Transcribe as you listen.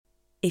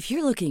If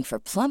you're looking for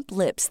plump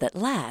lips that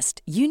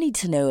last, you need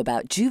to know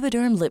about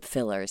Juvederm lip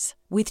fillers.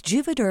 With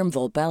Juvederm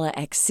Volbella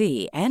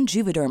XC and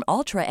Juvederm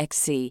Ultra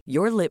XC,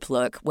 your lip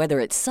look, whether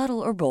it's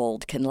subtle or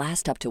bold, can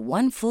last up to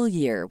 1 full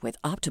year with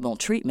optimal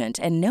treatment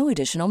and no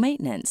additional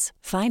maintenance.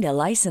 Find a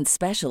licensed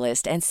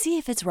specialist and see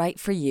if it's right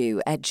for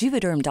you at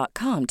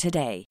Juvederm.com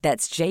today.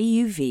 That's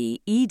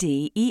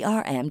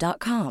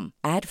JUVEDERM.com.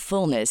 Add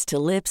fullness to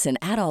lips in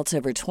adults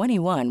over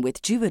 21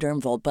 with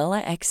Juvederm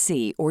Volbella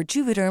XC or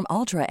Juvederm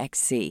Ultra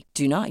XC.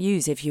 Do not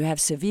use if you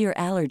have severe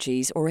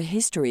allergies or a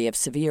history of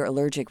severe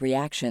allergic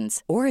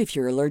reactions, or if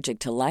you're allergic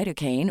to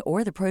lidocaine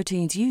or the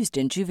proteins used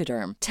in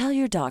Juvederm. Tell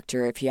your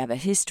doctor if you have a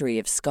history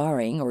of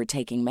scarring or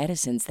taking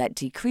medicines that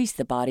decrease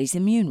the body's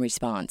immune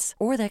response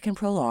or that can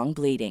prolong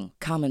bleeding.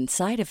 Common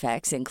side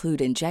effects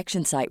include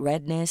injection site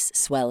redness,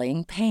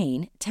 swelling,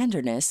 pain,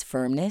 tenderness,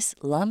 firmness,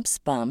 lumps,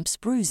 bumps,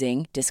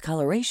 bruising,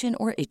 discoloration,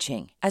 or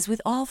itching. As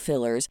with all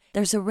fillers,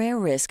 there's a rare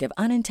risk of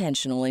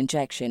unintentional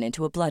injection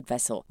into a blood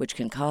vessel, which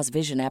can cause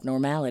vision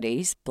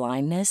abnormalities,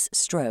 blindness,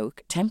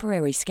 stroke,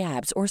 temporary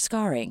scabs, or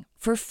scarring.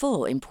 For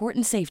full,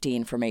 important safety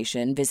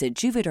information, visit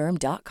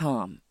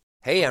Juvederm.com.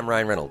 Hey, I'm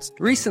Ryan Reynolds.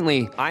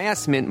 Recently, I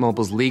asked Mint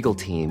Mobile's legal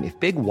team if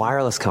big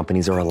wireless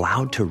companies are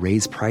allowed to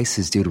raise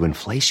prices due to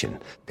inflation.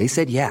 They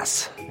said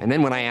yes. And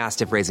then when I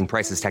asked if raising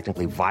prices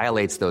technically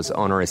violates those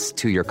onerous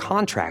 2-year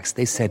contracts,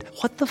 they said,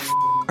 "What the f***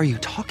 are you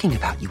talking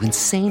about, you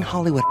insane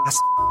Hollywood ass?"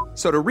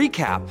 So to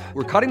recap,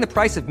 we're cutting the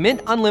price of Mint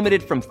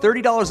Unlimited from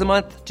 $30 a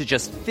month to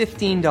just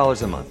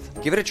 $15 a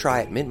month. Give it a try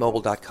at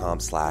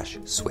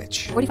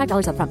mintmobile.com/switch.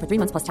 $45 up front for 3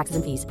 months plus taxes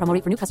and fees. Promo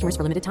rate for new customers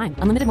for limited time.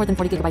 Unlimited more than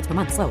 40 gigabytes per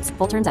month. Slows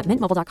full terms at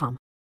mintmobile.com.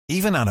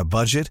 Even on a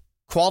budget,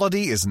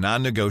 quality is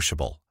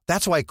non-negotiable.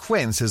 That's why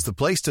Quince is the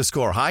place to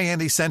score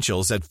high-end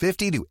essentials at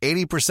 50 to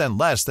 80%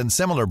 less than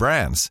similar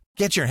brands.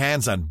 Get your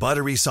hands on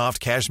buttery soft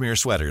cashmere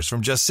sweaters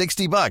from just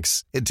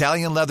 $60,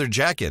 Italian leather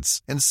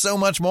jackets, and so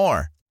much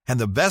more. And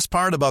the best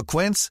part about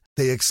Quince,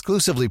 they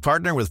exclusively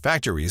partner with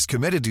factories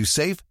committed to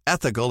safe,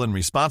 ethical, and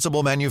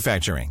responsible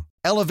manufacturing.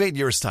 Elevate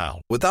your style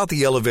without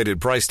the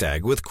elevated price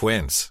tag with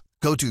Quince.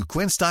 Go to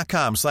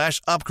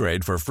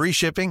quince.com/upgrade for free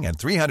shipping and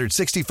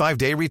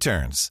 365-day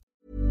returns.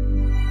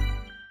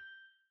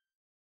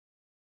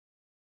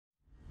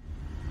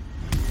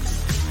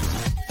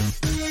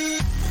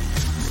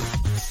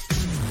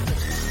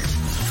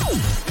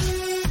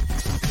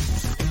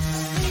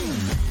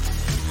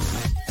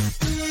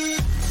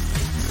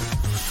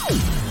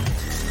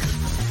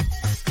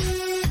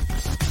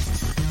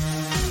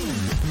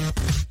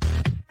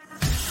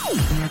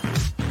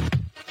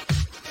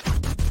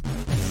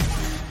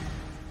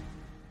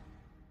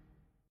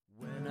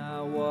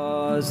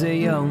 Was a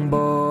young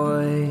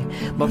boy,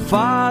 my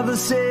father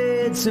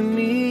said to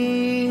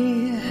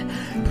me,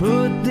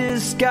 "Put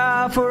this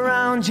scarf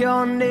around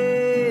your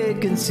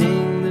neck and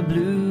sing the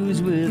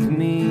blues with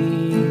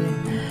me."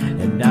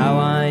 And now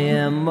I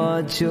am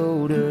much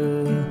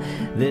older,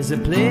 there's a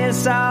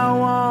place I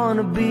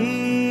wanna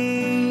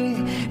be.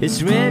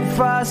 It's red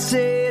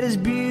frosted, it's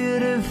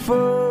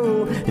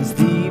beautiful, it's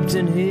steeped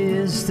in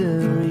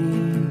history.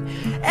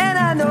 And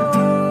I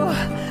know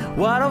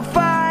what I'll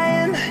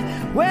find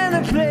when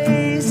the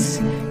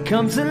place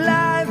comes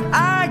alive.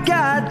 I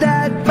got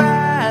that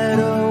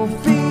battle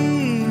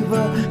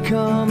fever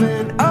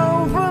coming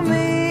over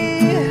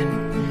me,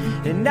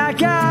 and I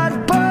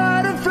got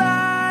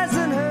butterflies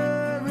and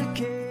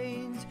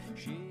hurricanes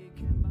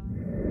shaking my...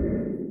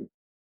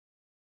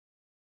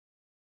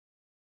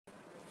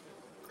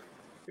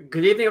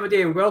 Good evening,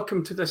 everybody, and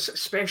welcome to this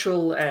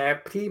special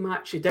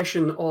pre-match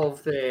edition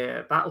of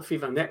the Battle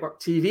Fever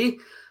Network TV.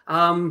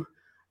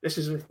 This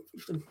is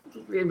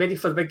getting ready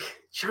for the big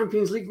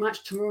Champions League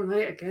match tomorrow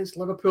night against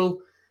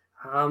Liverpool.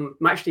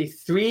 Match day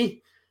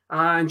 3.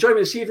 And joining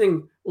me this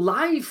evening,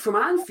 live from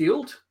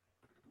Anfield,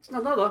 it's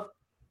none other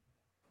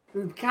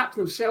than the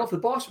captain himself, the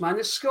boss man.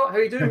 It's Scott. How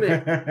you doing,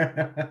 mate?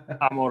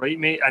 I'm all right,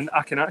 mate. And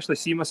I can actually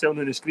see myself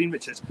on the screen,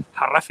 which is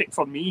horrific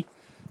for me.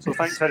 So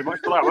thanks very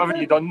much for that. What have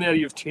you done there?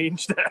 You've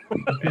changed it.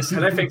 It's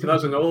horrific for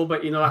us and all,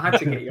 but, you know, I had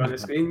to get you on the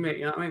screen, mate.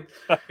 You know what I mean?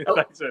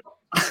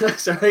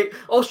 That's all right.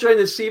 Also joining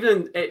this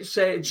evening, it's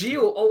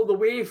Gio, all the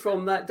way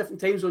from that different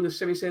time zone as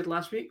Simi said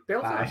last week.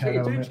 Belfast, how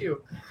you doing,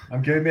 Gio?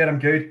 I'm good, mate. I'm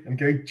good.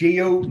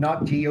 Gio,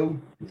 not Gio.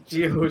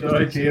 Gio,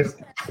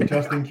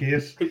 just in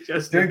case.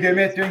 Doing good,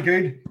 mate. Doing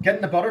good. Getting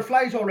the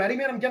butterflies already,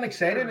 mate. I'm getting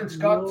excited, and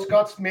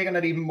Scott's making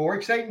it even more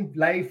exciting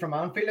live from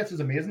Anfield. This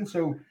is amazing.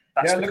 So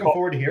looking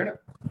forward to hearing it.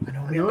 I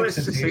know it's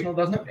sensational,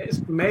 doesn't it?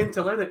 It's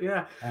mental, isn't it?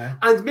 Yeah.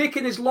 And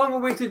making his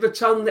long-awaited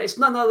return, it's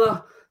none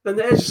other than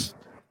this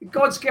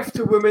God's gift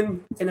to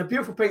women in a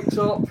beautiful pink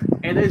top.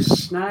 It is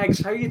Snags.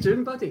 How you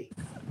doing, buddy?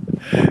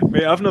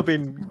 Mate, I've not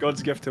been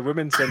God's gift to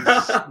women since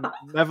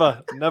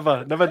never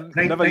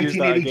used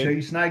that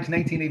again. Snags,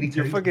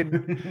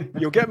 1982.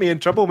 You'll get me in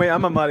trouble, mate.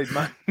 I'm a married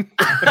man.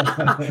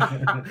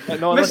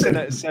 No, listen,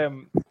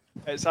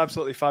 it's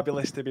absolutely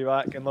fabulous to be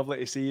back and lovely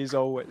to see you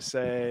all. It's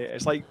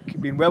like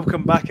being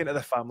welcomed back into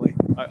the family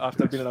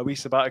after being on a wee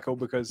sabbatical,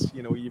 because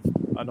you know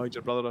annoyed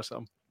your brother or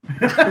something.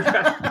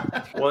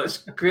 Well, it's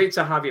great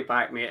to have you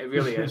back, mate. It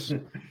really is.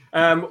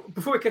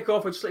 Before we kick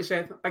off, I'd just like to say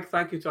a big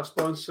thank you to our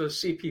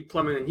sponsors, CP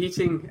Plumbing and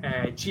Heating,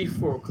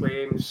 G4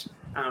 Claims,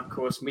 and of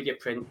course, Media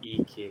Print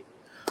EK.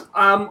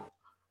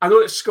 I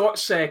know that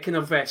Scott's kind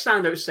of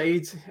stand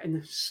outside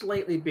and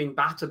slightly being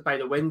battered by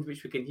the wind,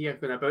 which we can hear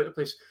going about the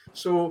place.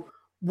 So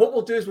what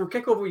we'll do is we'll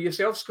kick over with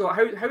yourself, Scott.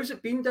 How's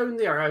it been down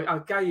there?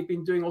 A guy, you've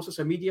been doing all sorts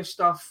of media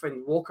stuff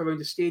and walk around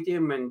the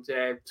stadium, and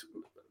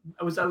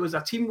was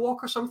a team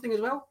walk or something as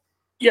well?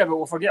 Yeah, but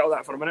we'll forget all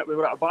that for a minute. We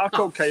were at a bar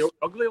called Coyote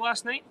Ugly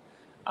last night,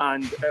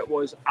 and it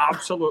was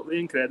absolutely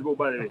incredible,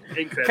 by the way.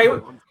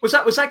 Incredible. Was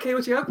that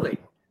Coyote Ugly?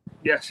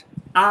 Yes.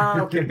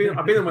 Okay.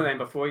 I've been on one of them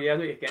before. Yeah, I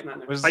know you're getting that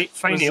now. Was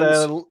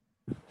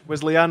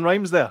Leanne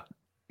Rimes there?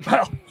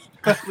 Well,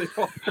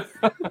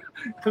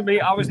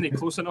 mate, I wasn't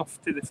close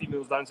enough to the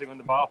females dancing on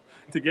the bar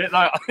to get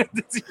that.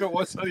 To see what it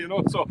was, you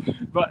know. So,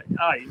 but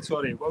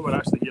sorry, what we're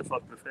actually here for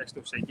the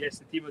professional side. Yes,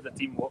 the team with the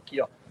team walk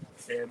here.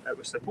 It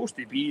was supposed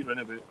to be around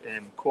about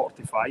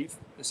 4:45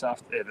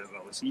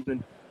 this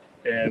evening.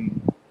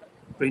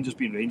 Rangers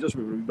being Rangers,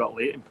 we were a wee bit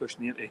late and pushed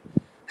near to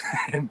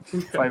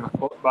 5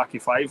 o'clock, back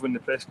at 5 when the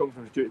press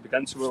conference was due to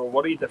begin. So we were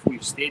worried if we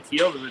stayed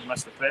here, we would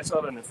miss the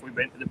presser, and if we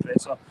went to the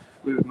presser,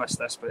 we would miss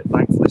this. But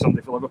thankfully,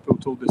 somebody from Liverpool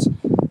told us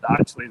that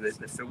actually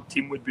the full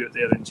team would be out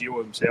there, and Gio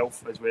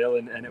himself as well,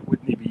 and it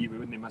wouldn't be, we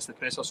wouldn't miss the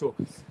presser. So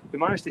we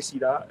managed to see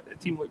that. The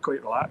team looked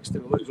quite relaxed. They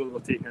looked as though they were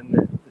taking in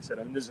the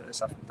surroundings.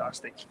 It's a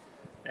fantastic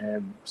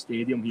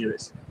stadium here.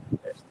 It's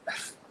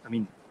I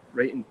mean,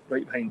 right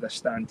behind this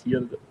stand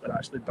here, they're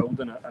actually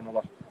building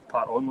another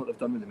part on what they've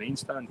done with the main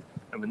stand,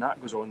 and when that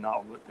goes on,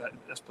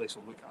 this place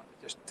will look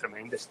just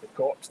tremendous. The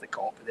cop,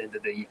 at the end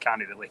of the day, you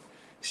can't really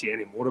see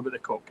any more about the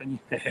cop, can you?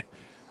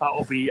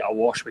 That'll be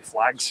awash with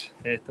flags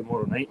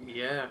tomorrow night.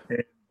 Yeah.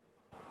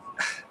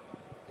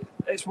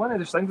 It's one of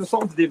those things. We're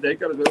talking to Dave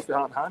Edgar as well, for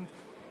hand in hand.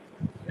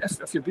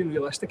 If you're being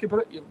realistic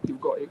about it,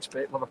 you've got to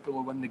expect Liverpool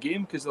to win the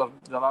game, because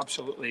they're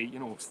absolutely,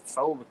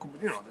 filled with,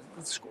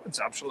 the squad's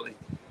absolutely.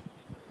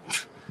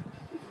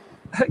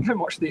 Think how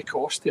much they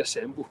cost to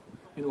assemble,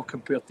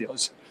 compared to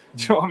us.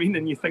 Do you know what I mean?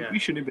 And you think we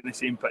shouldn't be in the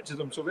same pitch as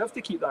them, so we have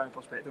to keep that in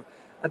perspective.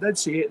 I did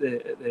say at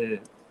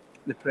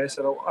the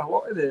presser, a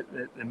lot of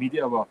the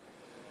media were,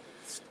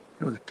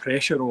 the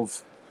pressure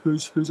of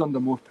who's under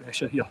more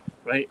pressure here,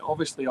 right?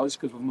 Obviously us,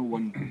 because we've not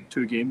won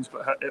 2 games,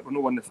 but we've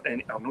not won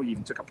not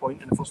even took a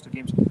point in the first 2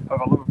 games.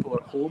 However, Liverpool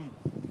are at home.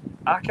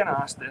 I kind of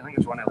asked, I think it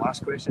was one of the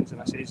last questions,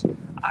 and I says,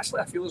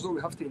 actually I feel as though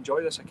we have to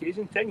enjoy this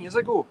occasion. 10 years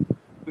ago,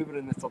 we were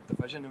in the 3rd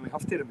division, and we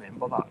have to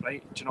remember that,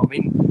 right? Do you know what I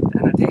mean?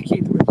 In a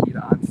decade we're here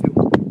at Anfield.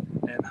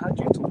 Had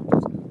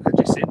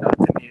you said that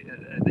to me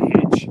at the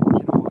Hedge, in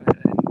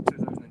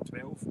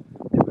 2012,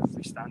 they would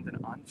be standing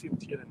at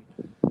Anfield here, and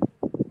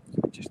you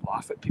would just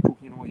laugh at people,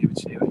 you would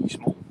say, "Are you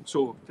small?"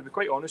 So, to be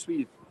quite honest with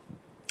you,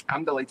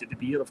 I'm delighted to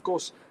be here. Of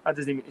course, that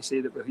doesn't mean to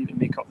say that we're here to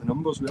make up the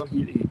numbers. We're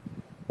here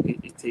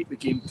to take the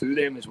game to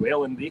them as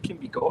well, and they can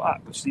be got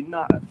at. We've seen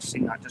that. I've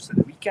seen that just at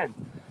the weekend.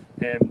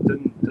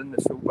 Doing the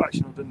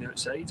fullbacks, doing the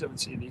outsides, I would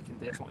say they can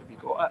definitely be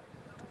got at.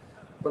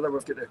 Whether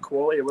we've got the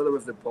quality or whether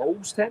we've the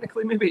balls,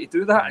 technically, maybe to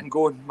do that and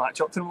go and match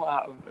up to them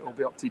like that, it'll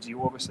be up to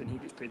Gio, obviously, and he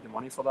gets paid the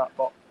money for that.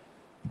 But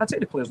I'd say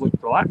the players look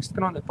relaxed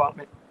going on the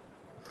department.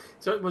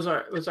 So was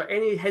there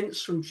any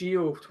hints from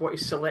Gio to what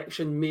his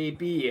selection may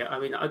be? I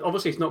mean,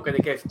 obviously he's not going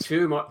to give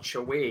too much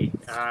away.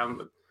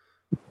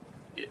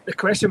 The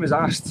question was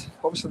asked.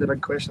 Obviously, the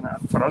big question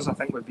for us, I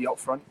think, would be up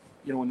front.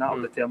 And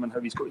that'll determine how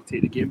he's going to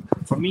take the game.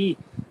 For me,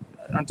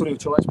 Antonio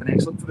Cholet's been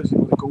excellent for us.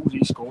 The goals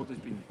he scored has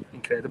been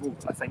incredible.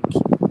 I think,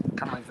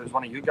 kind of like if it was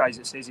one of you guys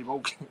that says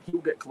he'll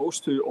get close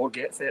to or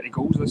get 30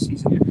 goals this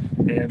season,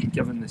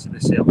 given the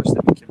service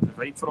that we can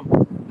provide for him.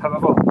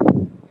 However,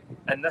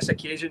 in this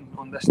occasion,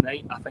 on this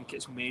night, I think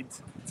it's made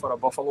for a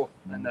Buffalo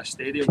in this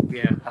stadium.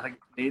 Yeah. I think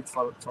it's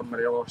made for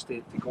Morelos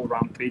to go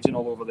rampaging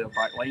all over their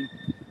back line.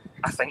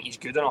 I think he's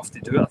good enough to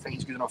do it. I think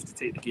he's good enough to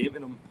take the game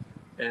in him.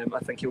 I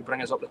think he'll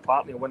bring us up the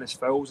park and he'll win his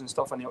fouls and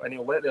stuff, and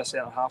he'll let their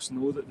centre halves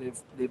know that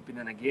they've been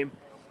in a game.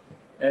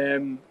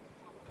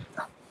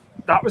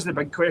 That was the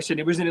big question.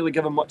 He wasn't really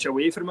giving much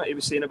away from it. He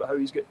was saying about how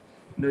he's got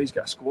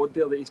a squad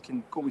there that he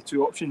can go with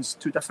 2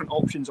 different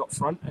options up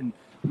front and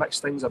mix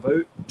things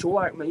about.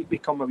 Cholak might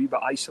become a wee bit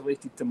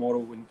isolated tomorrow,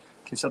 when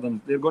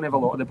considering they're going to have a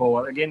lot of the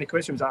ball. Again, the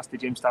question was asked to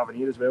James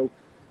Tavernier as well.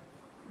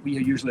 We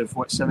usually have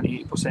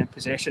 70-80%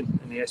 possession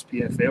in the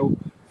SPFL.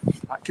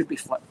 That could be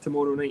flipped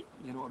tomorrow night,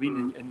 you know what I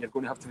mean? And you're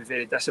going to have to be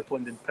very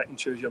disciplined and pick and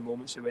choose your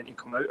moments of when to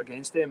come out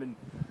against them. And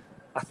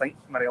I think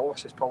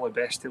Morelos is probably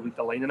best to lead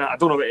the line in that. I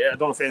don't know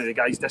if any of the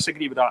guys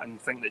disagree with that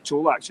and think that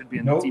Cholak should be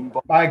in the team.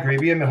 But I agree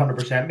with you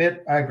 100%,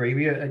 mate. I agree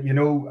with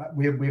you.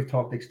 We've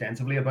talked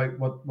extensively about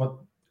what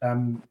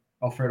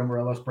Alfredo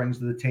Morelos brings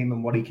to the team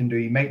and what he can do.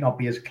 He might not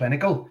be as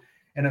clinical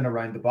in and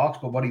around the box,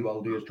 but what he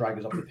will do is drag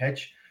us up the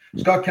pitch.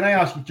 Scott, can I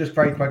ask you just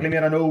very quickly, mate?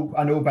 I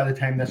know by the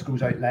time this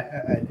goes out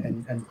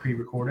and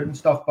pre-recorded and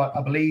stuff, but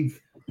I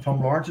believe Tom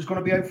Lawrence is going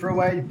to be out for a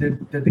while.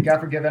 Did the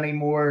gaffer give any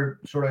more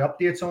sort of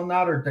updates on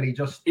that, or did he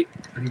just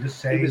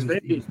say he was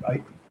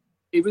out?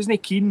 he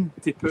wasn't keen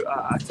to put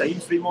a time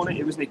frame on it.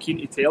 He wasn't keen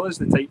to tell us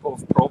the type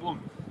of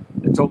problem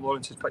that Tom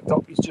Lawrence has picked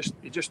up.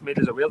 He just made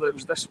us aware that it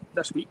was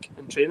this week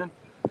in training.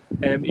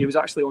 He was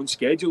actually on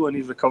schedule in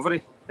his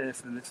recovery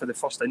for the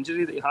first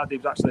injury that he had. He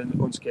was actually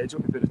on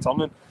schedule to be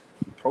returning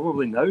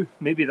probably now.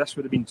 Maybe this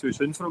would have been too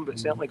soon for him, but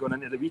certainly going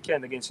into the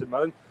weekend against St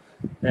Mirren.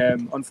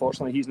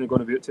 Unfortunately, he's not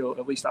going to be out till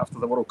at least after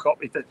the World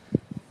Cup.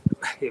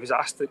 He was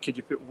asked that could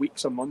you put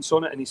weeks or months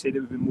on it, and he said it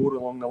would be more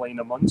along the line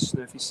of months.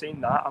 Now, if he's saying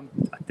that, I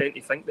tend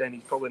to think then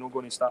he's probably not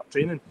going to start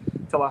training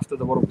till after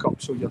the World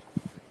Cup. So you're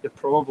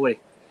probably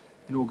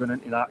going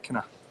into that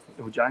kind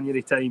of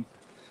January time,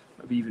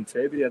 maybe even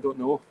February. I don't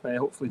know.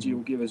 Hopefully, Gio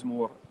will give us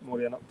more of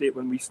an update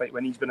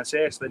when he's been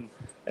assessed and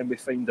we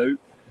find out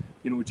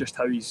just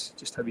how he's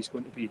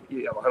going to be,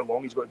 how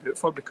long he's going to be out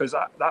for, because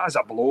that is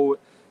a blow.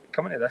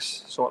 Coming to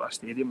this sort of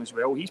stadium as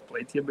well, he's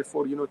played here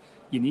before. You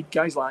need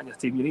guys like that in your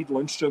team. You need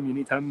Lundstrom. You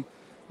need him.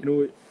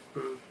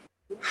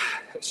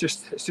 It's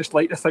just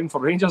like the thing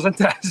for Rangers,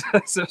 isn't it?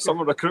 It's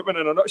summer recruitment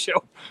in a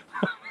nutshell.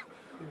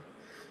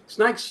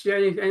 Snags,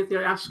 anything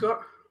to ask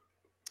Scott?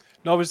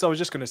 No, I was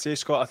just going to say,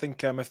 Scott, I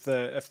think if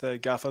the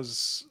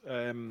gaffers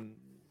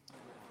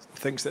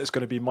thinks that it's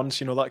going to be months,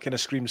 that kind of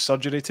screams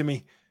surgery to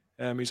me.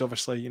 He's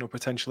obviously,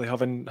 potentially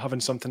having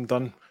something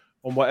done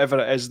on whatever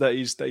it is that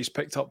he's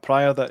picked up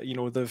prior, that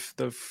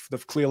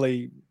they've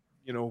clearly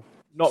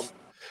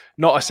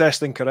not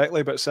assessed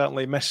incorrectly, but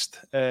certainly missed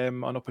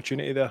an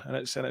opportunity there, and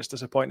it's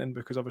disappointing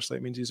because obviously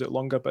it means he's out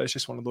longer. But it's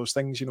just one of those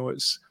things,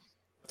 it's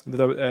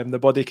the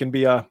body can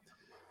be a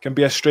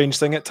strange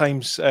thing at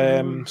times.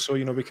 So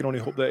we can only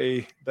hope that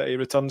he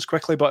returns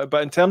quickly. But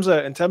in terms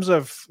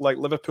of like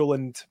Liverpool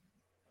and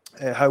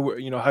how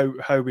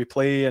we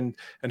play and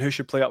who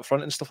should play up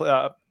front and stuff like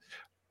that,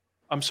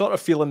 I'm sort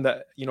of feeling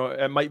that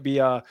it might be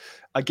a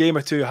game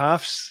of two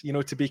halves.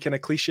 To be kind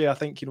of cliche, I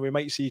think we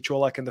might see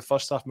Čolak in the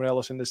first half,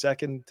 Morelos in the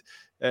second.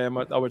 I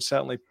would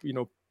certainly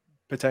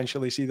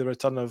potentially see the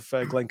return of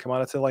Glenn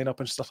Kamara to the lineup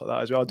and stuff like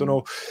that as well. I don't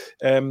know,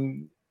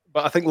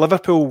 but I think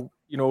Liverpool,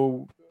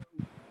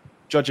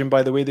 judging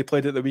by the way they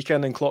played at the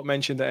weekend, and Klopp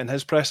mentioned it in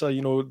his presser,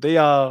 they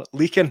are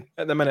leaking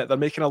at the minute. They're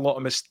making a lot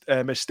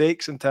of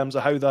mistakes in terms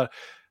of how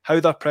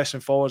they're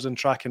pressing forwards and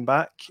tracking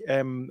back,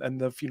 and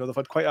they've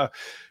had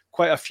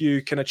quite a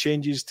few kind of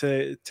changes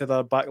to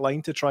their back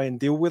line to try and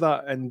deal with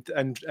that,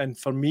 and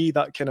for me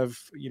that kind of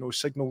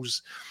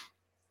signals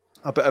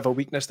a bit of a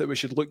weakness that we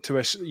should look to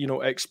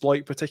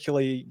exploit,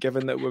 particularly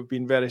given that we've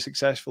been very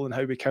successful in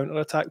how we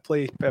counter-attack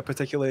play,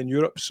 particularly in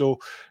Europe.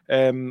 So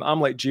I'm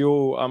like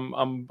Gio,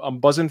 I'm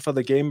buzzing for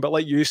the game, but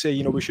like you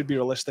say, we should be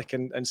realistic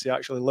and say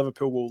actually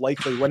Liverpool will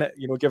likely win it,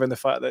 given the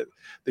fact that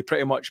they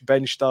pretty much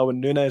benched Darwin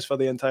Núñez for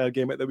the entire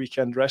game at the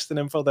weekend, resting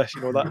him for this,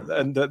 that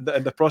and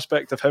the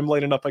prospect of him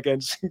lining up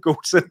against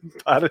goals in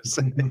Paris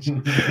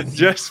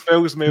just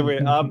fills me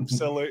with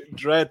absolute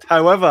dread.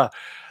 However,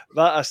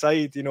 that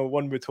aside,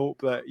 one would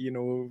hope that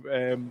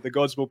the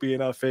gods will be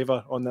in our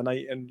favour on the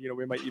night, and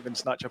we might even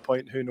snatch a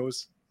point. Who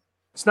knows?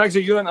 Snags, are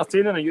you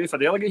entertaining a UEFA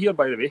delegate here,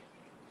 by the way?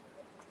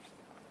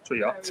 So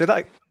yeah. Say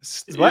that.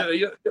 What?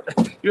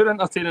 You're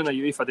entertaining a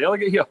UEFA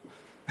delegate here.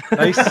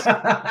 Nice.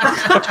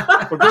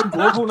 We're going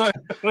global now.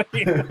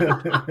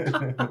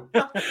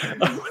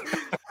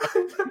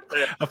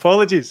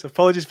 Apologies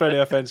for any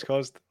offence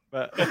caused.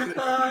 But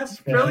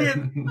that's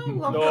brilliant.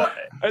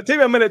 It took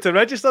me a minute to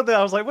register there.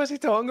 I was like, what's he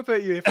talking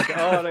about? You? Oh,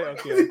 right,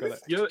 okay, I got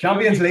it.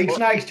 Champions League,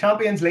 Snags,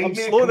 Champions League. I'm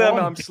slow there,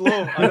 man. I'm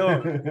slow. I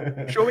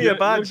know. Show me your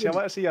badge. I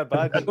want to see your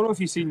badge. I don't know if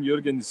you've seen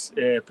Jurgen's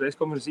press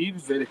conference. He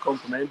was very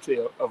complimentary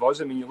of us.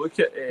 I mean, you look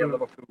at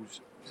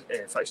Liverpool's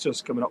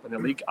fixtures coming up in the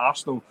league.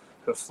 Arsenal,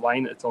 who are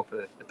flying at the top of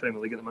the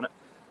Premier League at the minute.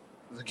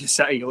 They've got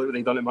City. You look what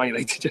they've done at Man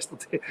United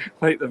yesterday.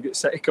 Like, they've got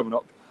City coming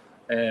up.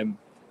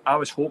 I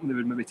was hoping they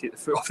would maybe take the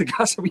foot off the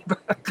gas a wee bit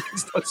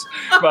against us.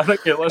 But I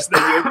think you're listening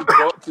to Jurgen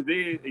talk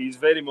today. He's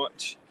very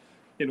much,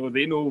 they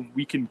know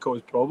we can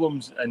cause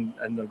problems, and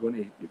they're going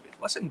to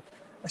listen.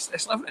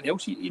 It's 11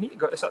 else. You need to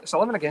go. It's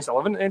 11 against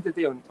 11 at the end of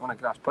the day on a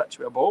grass pitch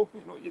with a ball.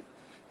 You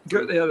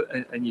go out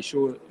there and you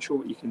show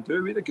what you can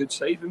do. We had a good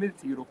side. We made it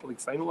to the Europa League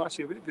final last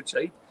year. We had a good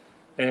side.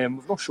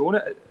 We've not shown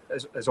it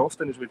as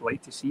often as we'd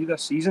like to see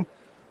this season,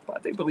 but I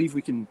do believe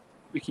we can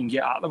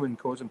get at them and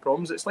cause them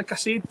problems. It's like I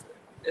said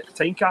at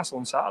Tynecastle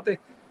on Saturday,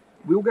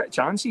 we'll get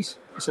chances.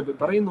 It's about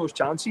burying those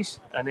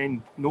chances and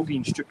then not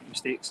getting stupid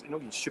mistakes, not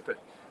getting stupid,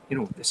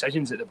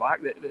 decisions at the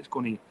back that's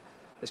going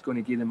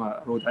to give them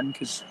a road in.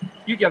 Because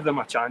you give them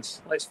a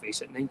chance, let's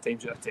face it, 9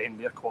 times out of 10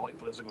 their quality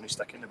players are going to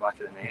stick in the back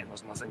of the net, and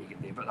there's nothing you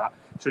can do about that.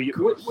 So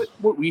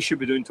what we should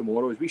be doing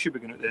tomorrow is we should be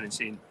going out there and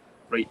saying,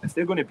 right, if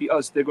they're going to beat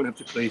us, they're going to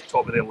have to play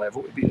top of their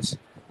level to beat us.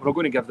 We're not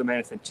going to give them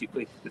anything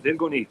cheaply. If they're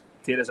going to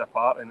tear us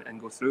apart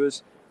and go through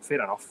us,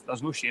 fair enough.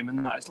 There's no shame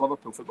in that. It's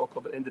Liverpool Football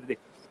Club at the end of the day.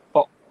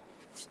 But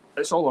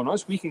it's all on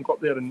us. We can go up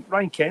there, and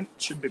Ryan Kent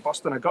should be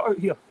busting a gut out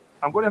here.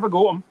 I'm going to have a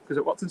go at him because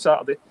it worked on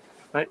Saturday.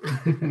 Right?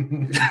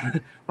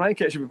 Ryan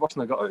Kent should be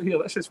busting a gut out here.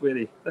 This is where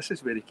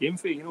he came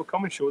for.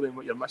 Come and show them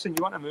what you're missing.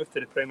 You want to move to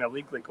the Premier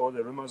League like all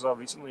the rumours are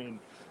recently, and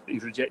that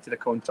he's rejected a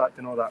contract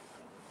and all that.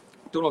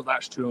 Don't know if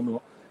that's true or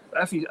not.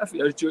 But if he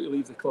is due to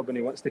leave the club and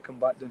he wants to come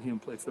back down here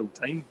and play full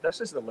time,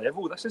 this is the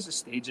level, this is the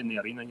stage in the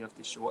arena you have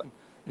to show it in.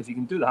 If you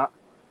can do that,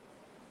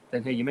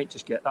 then hey, you might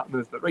just get that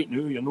move. But right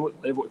now, you're not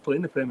able to play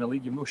in the Premier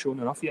League. You've not shown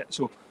enough yet.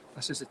 So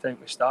this is the time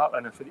to start.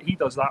 And if he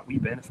does that, we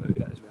benefit out of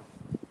it as well.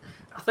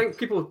 I think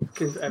people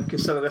can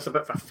consider this a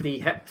bit of a free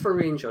hit for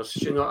Rangers.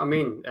 You know what I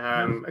mean?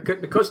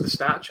 Because of the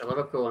stature of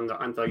Liverpool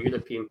and their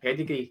European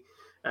pedigree,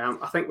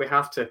 I think we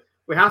have to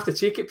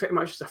take it pretty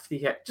much as a free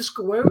hit. Just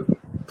go out,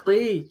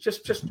 play.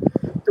 Just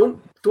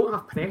don't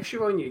have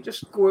pressure on you.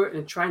 Just go out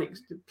and try and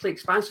play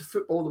expansive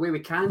football the way we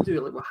can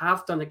do, like we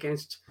have done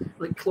against,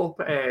 like Klopp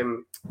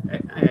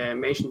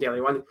mentioned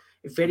earlier on.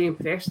 Very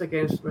impressed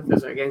with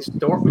us against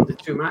Dortmund, the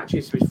 2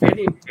 matches. He was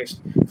very impressed.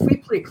 If we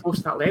play close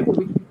to that level,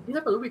 you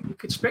never know, we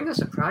could spring a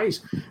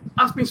surprise.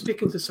 I've been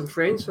speaking to some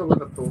friends who are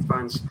Liverpool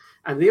fans,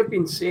 and they've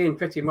been saying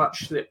pretty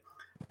much that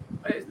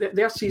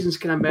their season's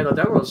kind of mirrored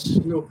ours.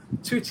 You know,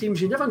 2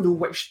 teams, you never know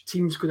which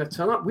team's going to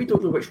turn up. We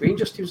don't know which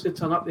Rangers team's going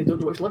to turn up. They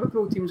don't know which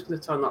Liverpool team's going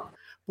to turn up.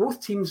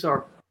 Both teams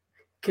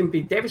can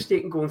be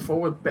devastating going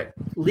forward, but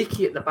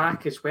leaky at the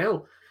back as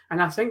well.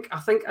 And I think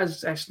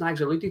as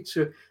Snags alluded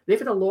to, they've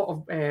had a lot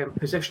of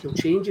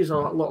positional changes,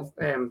 or a lot of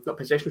not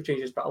positional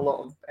changes, but a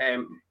lot of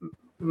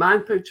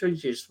manpower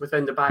changes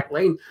within the back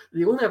line.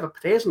 The only ever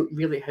present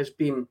really has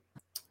been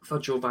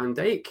Virgil van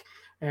Dijk.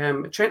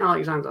 Trent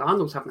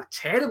Alexander-Arnold's having a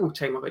terrible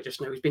time of it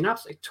just now. He's been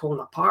absolutely torn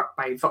apart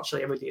by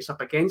virtually everybody that's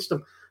up against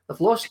him. They've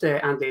lost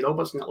Andy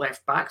Robertson at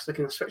left back, so they're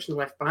kind of switching the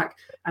left back,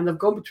 and they've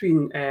gone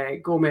between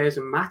Gomez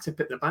and Matip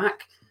at the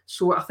back.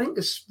 So I think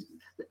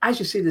as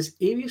you say, there's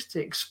areas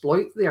to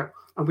exploit there,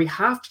 and we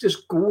have to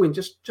just go and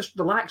just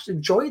relax,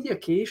 enjoy the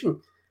occasion,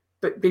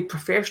 but be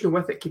professional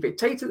with it. Keep it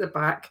tight at the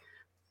back.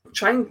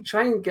 Try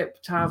and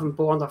get Tav and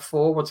Bonner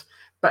forward.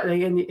 But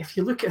again, if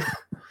you look at,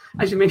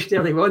 as you mentioned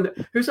earlier on,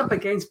 who's up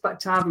against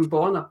Tav and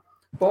Bonner?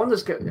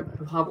 Bonner's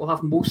will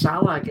have Mo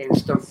Salah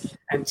against him,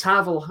 and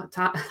Tav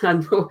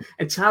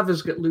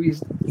has got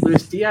Luis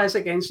Diaz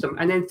against him,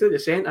 and then through the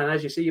centre, and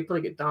as you say, you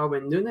probably get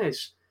Darwin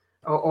Núñez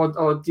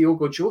or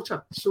Diogo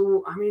Jota.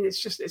 So I mean,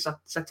 it's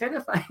a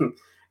terrifying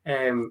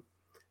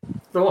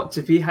thought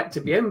to be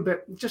in,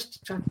 but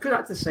just try and put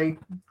that to the side,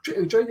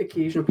 enjoy the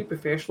occasion, be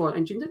professional,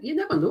 and you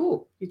never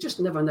know. You just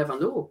never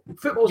know.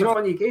 Football's a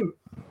funny game.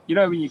 You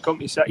know, when you come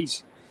to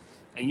cities,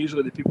 and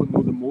usually the people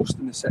know the most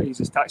in the cities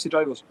is taxi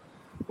drivers.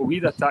 Well, we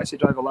had a taxi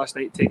driver last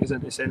night take us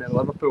into the centre of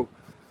Liverpool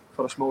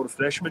for a small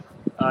refreshment,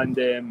 and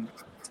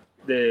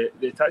the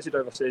taxi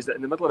driver says that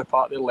in the middle of the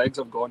park their legs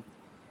have gone.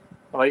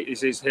 Right, he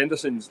says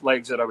Henderson's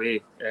legs are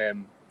away.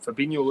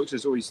 Fabinho looks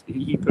as though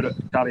he put it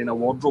carrying a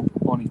wardrobe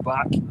on his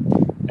back.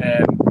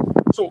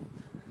 So,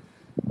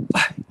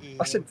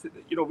 listen,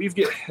 you know,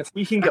 if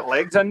we can get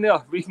legs in there,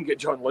 we can get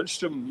John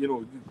Lundstrom, you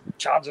know,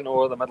 charging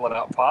over the middle of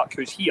that park,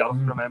 who's here,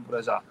 remember,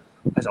 as a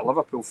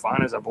Liverpool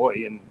fan, as a boy,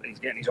 and he's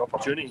getting his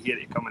opportunity here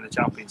to come in the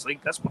Champions League.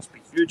 This must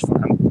be huge for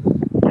him.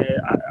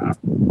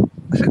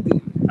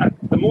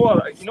 The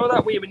more, you know,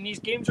 that way when these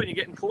games, when you're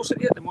getting closer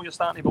to it, the more you're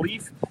starting to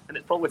believe, and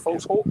it's probably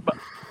false hope, but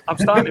I'm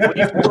starting to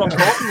believe the more I'm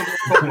talking, the more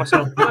I'm talking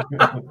myself.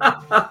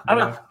 I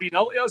haven't been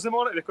out there as them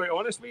on it, to be quite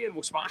honest with you, and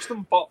we'll smash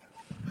them, but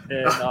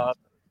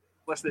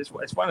listen,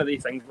 it's one of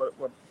these things.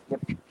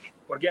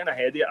 We're getting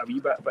ahead of it a wee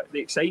bit, but the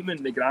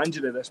excitement, the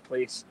grandeur of this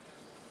place,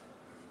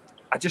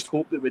 I just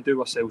hope that we do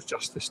ourselves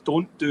justice.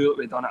 Don't do what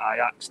we've done at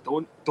Ajax.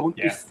 Don't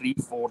be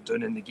 3-4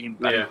 down in the game.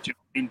 Yeah. Do you know what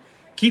I mean?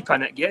 Keep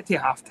in it, get to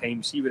half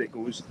time, see where it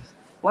goes.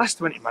 Last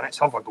 20 minutes,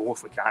 have a go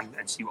if we can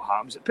and see what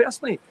happens.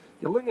 Personally,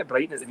 you're looking at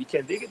Brighton at the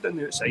weekend, they get down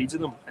the outsides of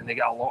them and they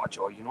get a lot of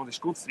joy. You know, they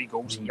scored 3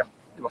 goals here.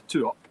 They were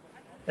 2 up.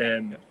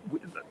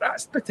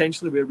 That's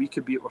potentially where we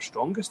could be at our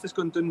strongest, is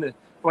going down the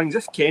wings.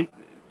 If Kent,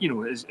 you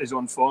know, is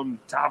on form,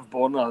 Tav,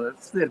 Bonner,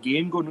 it's their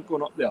game going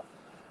up there.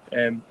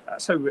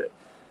 That's how it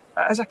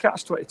is, a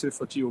catch-22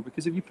 for Gio,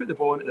 because if you put the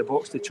ball into the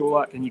box to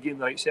Cholak and you give him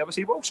the right service,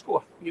 he will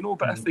score, you know.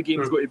 But if the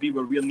game's got to be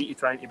where we're needing to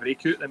try to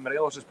break out, then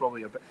Morelos is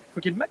probably a bit. If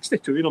we could mix the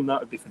two of them, that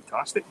would be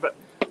fantastic. But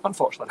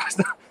unfortunately, that's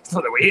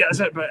not the way, is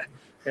it? But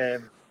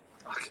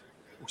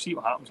we'll see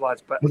what happens,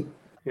 lads. But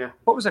yeah,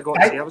 what was I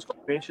going to say? I was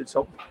going to mention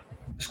something.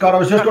 Scott, I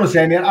was just going to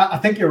say, man, I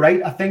think you're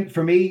right. I think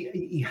for me,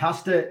 he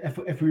has to,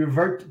 if we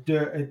revert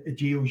to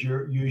Gio's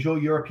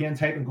usual European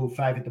type and go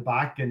 5 at the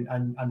back and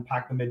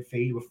pack the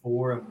midfield with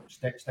 4 and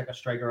stick a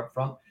striker up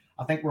front,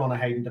 I think we're on a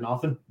hiding to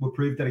nothing. We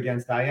proved it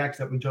against Ajax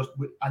that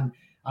and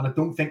I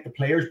don't think the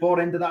players bought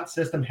into that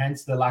system,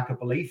 hence the lack of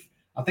belief.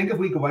 I think if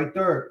we go out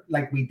there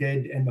like we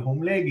did in the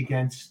home leg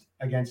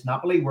against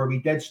Napoli, where we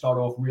did start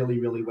off really,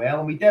 really well,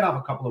 and we did have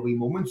a couple of wee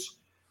moments,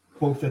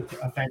 both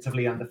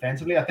offensively and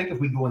defensively. I think if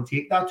we go and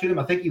take that to them,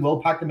 I think he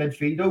will pack the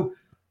midfield though.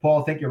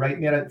 Paul, I think you're right,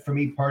 mate. For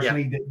me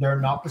personally, they're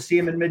not the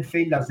same in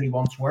midfield as they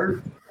once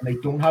were, and they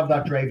don't have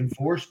that driving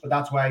force. But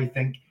that's why I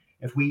think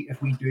if we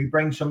do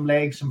bring some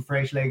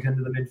fresh legs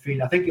into the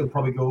midfield, I think he'll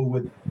probably go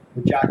with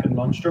Jack and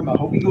Lundstrom. I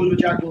hope he goes with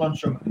Jack and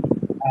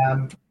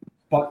Lundstrom.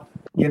 But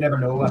you never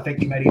know. I think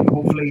he might even,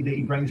 hopefully, that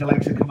he brings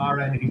Alexa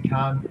Kamara in if he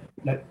can,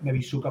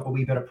 maybe soak up a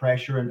wee bit of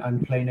pressure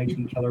and play nice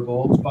wee killer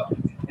balls. But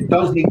it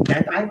does need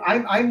depth.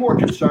 I'm more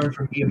concerned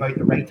for me about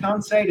the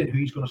right-hand side and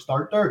who's going to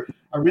start there.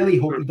 I really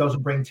hope he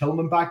doesn't bring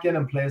Tillman back in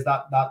and plays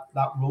that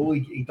role.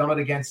 He done it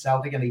against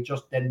Celtic and he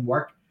just didn't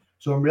work.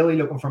 So I'm really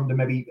looking for him to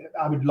maybe,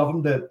 I would love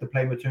him to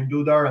play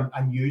Matundo there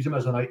and use him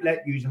as an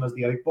outlet, use him as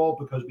the outball,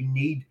 because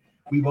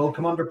we will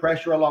come under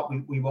pressure a lot.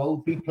 We will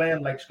be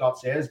playing, like Scott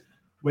says,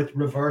 with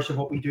reverse of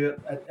what we do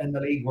in the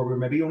league, where we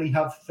maybe only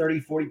have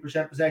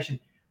 30-40% possession.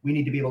 We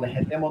need to be able to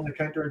hit them on the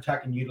counter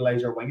attack and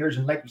utilize our wingers.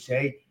 And like you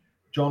say,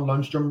 John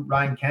Lundstrom,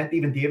 Ryan Kent,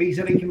 even Davies,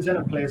 if he comes in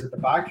and plays at the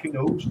back, who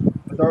knows?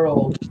 But they're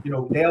all,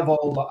 they have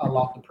all a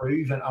lot to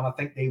prove, and I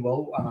think they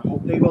will, and I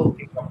hope they will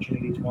take the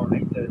opportunity tomorrow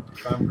night to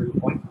try and prove the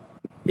point.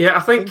 Yeah,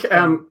 I think.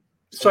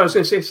 So I was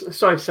going to say,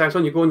 sorry, Sam,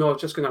 on you go. No, I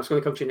was going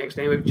to come to you next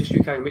anyway. Just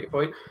you can make your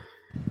point.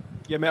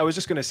 Yeah, mate. I was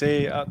just going to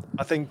say,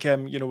 I think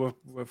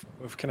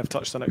we've kind of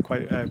touched on it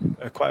quite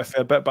a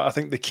fair bit, but I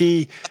think the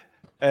key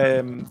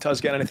to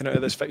us getting anything out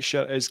of this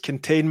fixture is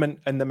containment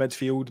in the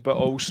midfield, but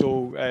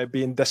also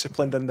being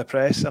disciplined in the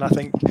press. And I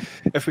think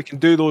if we can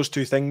do those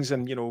two things,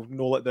 and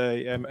not let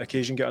the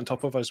occasion get on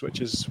top of us,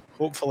 which is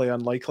hopefully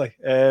unlikely,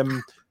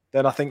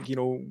 then I think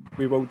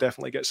we will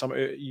definitely get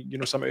something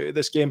out of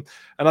this game.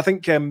 And I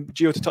think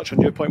Gio, to touch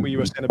on your point where you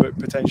were saying about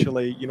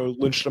potentially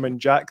Lundstrom and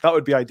Jack, that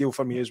would be ideal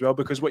for me as well,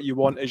 because what you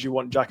want is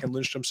Jack and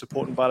Lundstrom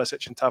supporting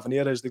Barisic and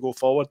Tavernier as they go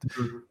forward,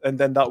 and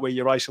then that way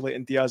you're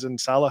isolating Diaz and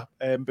Salah,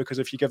 because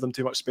if you give them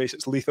too much space,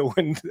 it's lethal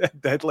and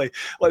deadly.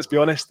 Let's be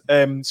honest.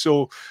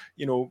 So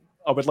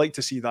I would like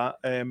to see that,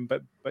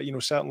 but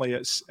certainly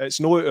it's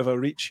no out of our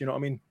reach. You know what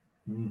I mean?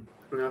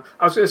 No.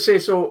 I was going to say,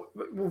 so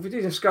we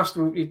did discuss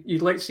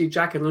you'd like to see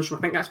Jack and Lundstrom.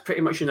 I think that's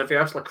pretty much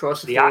universal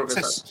across the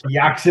axis. The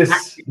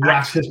axis.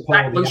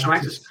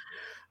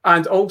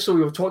 And also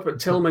we've talked about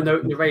Tillman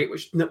out on the right,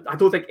 which I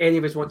don't think any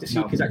of us want to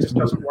see, because that just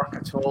doesn't work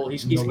at all.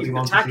 He's an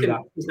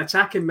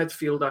attacking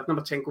midfielder,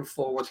 number 10 going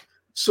forward.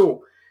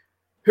 So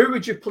who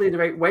would you play in the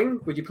right wing?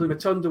 Would you play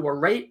Matundo or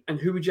right?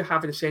 And who would you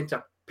have in the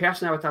centre?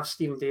 Personally, I would have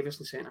Stephen Davis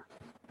in the centre.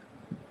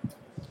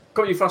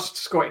 Got you first,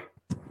 Scotty.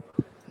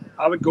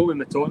 I would go with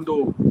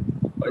Matondo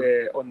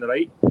on the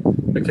right,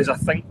 because I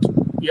think,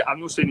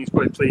 I'm not saying he's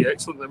going to play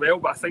excellently well,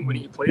 but I think we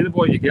need to play the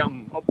boy, you get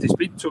him up to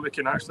speed so we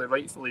can actually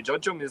rightfully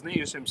judge him. There's no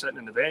use him sitting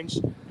on the bench.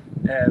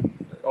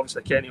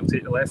 Obviously Kenny will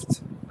take the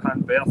left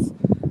hand berth,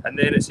 and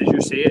then it's, as you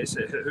say, it's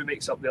who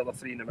makes up the other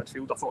three in the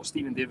midfield. I thought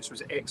Stephen Davis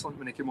was excellent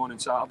when he came on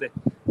Saturday,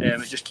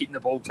 just keeping the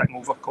ball ticking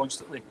over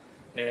constantly.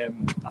 I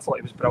thought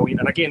he was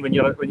brilliant, and again, when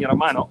you're a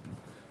man up,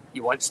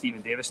 you want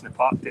Stephen Davis in the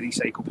park to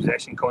recycle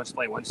possession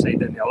constantly, one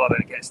side and the other,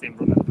 and it gets them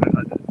running about.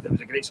 It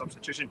was a great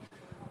substitution.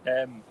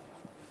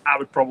 I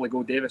would probably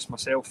go Davis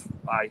myself,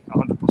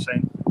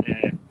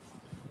 100%.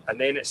 And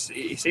then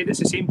he said it's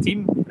the same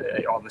team,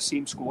 or the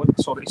same squad,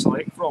 to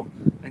select from.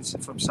 And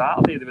from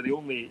Saturday, they were the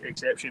only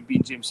exception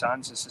being James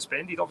Sands is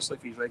suspended, obviously,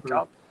 for his red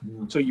card.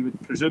 So you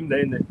would presume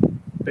then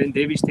that Ben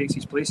Davies takes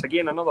his place.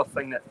 Again, another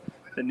thing that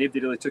nobody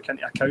really took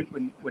into account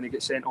when he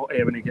gets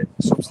when he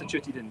gets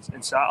substituted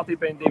in Saturday,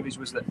 Ben Davies,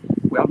 was that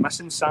we are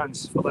missing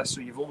Sands for this,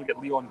 so you've only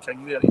got Leon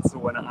King there to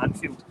throw in at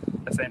Anfield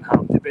if anything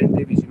happened to Ben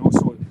Davies,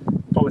 so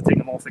probably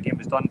taking him off the game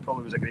was done,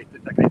 probably was a great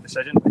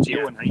decision,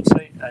 Gio, in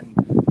hindsight. And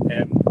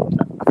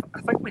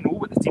I think we know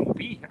what the team will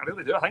be. I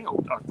really do. I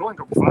don't think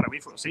it'll be far away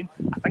from what we're saying.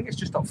 I think it's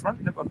just up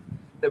front that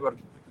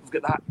we've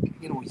got that,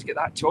 he's got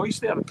that choice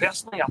there. And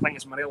personally, I think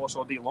it's Morelos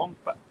all day long,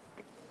 but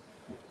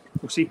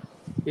we'll see.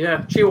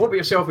 Yeah, Gio, what about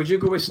yourself? Would you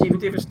go with Stephen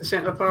Davis in the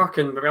centre of the park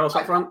and Morelos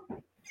up front?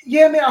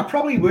 Yeah, mate, I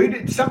probably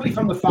would, simply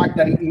from the fact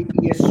that he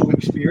is so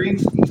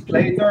experienced. He's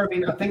played there. I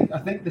mean, I think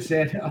I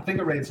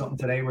read something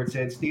today where it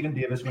said Stephen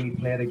Davis, when he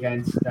played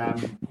against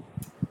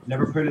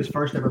Liverpool, his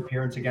first ever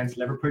appearance against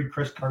Liverpool,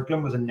 Chris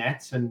Kirkland was in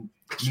nets and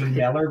Neil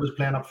Mellor was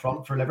playing up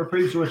front for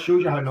Liverpool. So it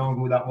shows you how long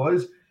ago that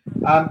was.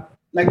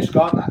 Like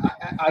Scott,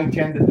 I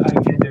tend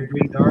to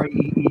agree there.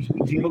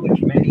 He's able to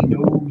come in.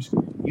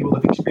 He will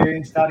have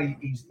experienced that.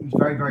 He's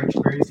very, very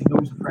experienced. He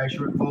knows the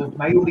pressure involved.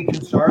 My only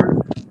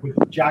concern with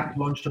Jack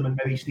Lundstrom and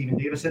maybe Stephen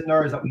Davis in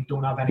there is that we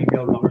don't have any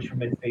real runners from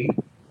midfield.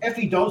 If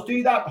he does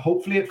do that,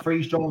 hopefully it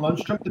frees John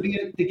Lundstrom to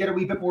get a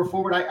wee bit more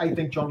forward. I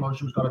think John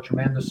Lundstrom's got a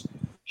tremendous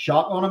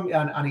shot on him,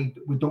 and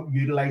we don't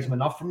utilise him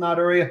enough from that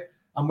area.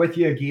 I'm with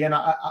you again.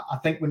 I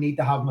think we need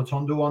to have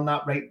Matondo on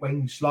that right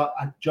wing slot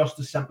and just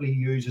to simply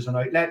use as an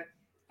outlet.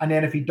 And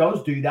then if he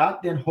does do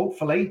that, then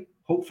hopefully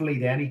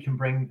then he can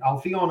bring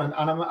Alfie on. And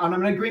I'm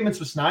in agreements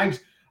with Snags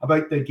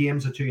about the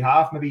games of two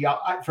half. Maybe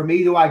for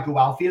me though, I go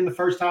Alfie in the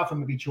first half and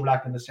maybe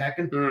Cholak in the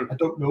second. I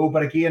don't know,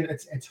 but again,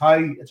 it's how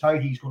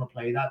he's going to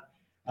play that.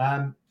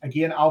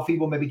 Again, Alfie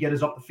will maybe get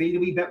us up the field a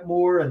wee bit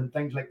more and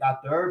things like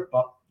that there.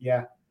 But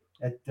yeah,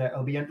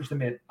 it'll be interesting,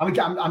 mate. I'm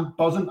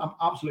buzzing. I'm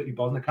absolutely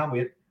buzzing. I can't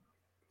wait.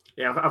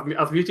 Yeah,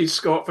 I've muted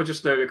Scott for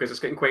just now because it's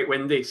getting quite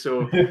windy.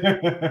 So,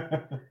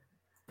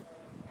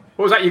 what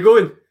was that? You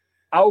going?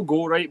 I'll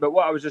go, right, but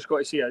what I was just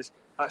going to say is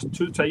that's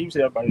 2 times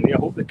there, by the way. I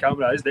hope the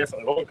camera is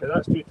definitely on, because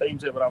that's 2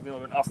 times there where I've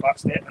nearly went off that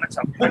step, and it's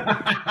up.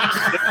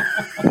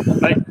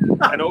 Right,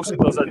 and also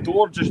there's a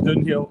door just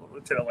down here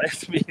to the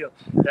left of me here.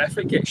 If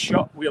it gets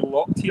shut, we're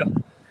locked here.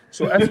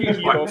 So if you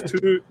hear of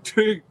two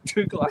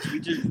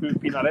Glaswegians who've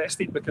been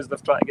arrested because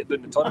they've tried to get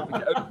down the tunnel to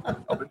get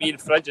out, it'll be me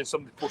and Fridge and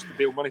somebody posted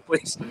bail money,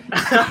 please.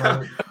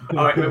 All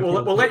right,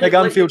 we'll let Big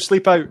Anfield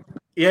sleep out.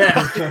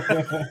 Yeah.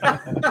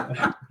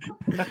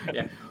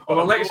 Yeah. Well,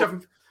 we'll let yourself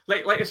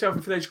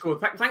and Fridge go.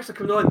 Thanks for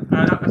coming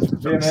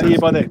on. See you,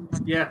 buddy.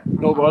 Yeah.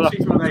 No bother.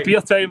 It's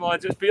beer time,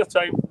 lads. It's beer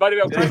time. By the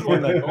way, I'll try and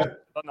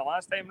done the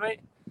last time, right?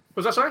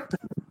 Was that sorry?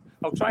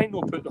 I'll try and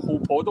not put the whole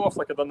pod off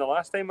like I done the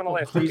last time when I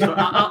left.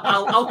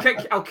 I'll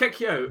kick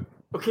you out.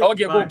 Okay. Oh,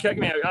 go kick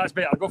me out. That's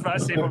better. I'll go for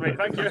that safer, mate.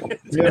 Thank you.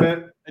 Yeah,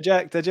 man.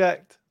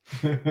 Eject.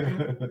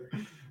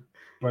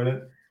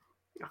 Brilliant.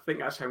 I think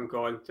that's him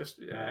gone. Just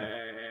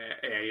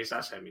yes,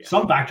 that's him. Yeah.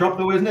 Some backdrop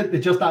though, isn't it?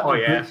 It's just that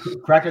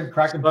cracking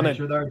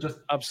picture there. Just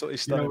absolutely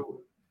stunning. You know,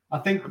 I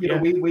think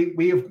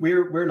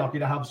we're lucky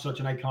to have such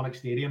an iconic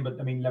stadium, but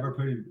I mean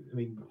Liverpool,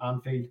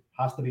 Anfield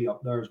has to be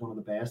up there as one of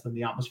the best, and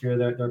the atmosphere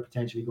they're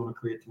potentially going to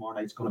create tomorrow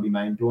night is going to be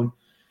mind blowing.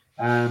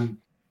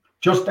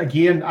 Just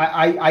again,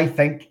 I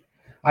think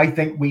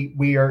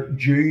we are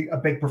due a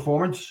big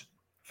performance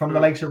from the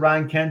likes of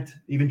Ryan Kent,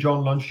 even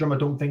John Lundstrom. I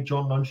don't think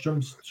John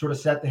Lundstrom's sort of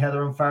set the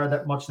heather on fire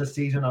that much this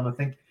season, and I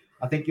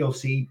think you'll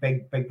see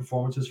big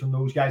performances from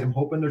those guys. I'm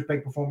hoping there's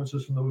big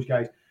performances from those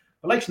guys.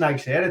 But like Snag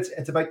said,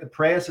 it's about the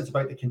press, it's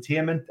about the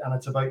containment, and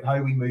it's about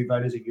how we move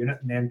out as a unit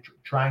and then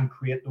try and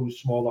create those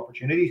small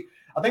opportunities.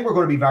 I think we're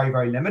going to be very,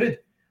 very limited.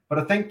 But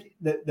I think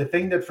the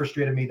thing that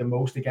frustrated me the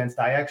most against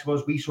Ajax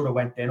was we sort of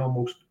went in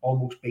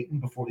almost beaten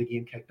before the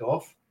game kicked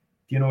off.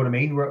 Do you know what I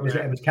mean? Where it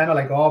was kind of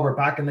like, oh, we're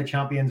back in the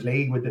Champions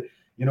League with the,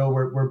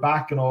 we're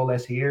back and all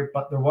this here,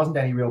 but there wasn't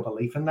any real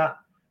belief in that.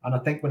 And I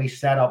think when he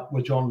set up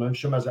with John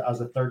Lundstrom as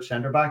a third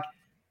centre back,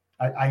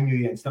 I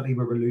knew instantly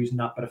we were losing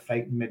that bit of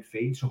fight in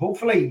midfield. So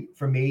hopefully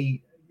for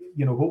me,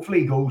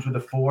 hopefully he goes with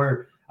the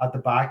four at the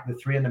back, the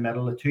three in the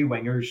middle, the two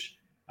wingers,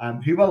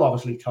 who will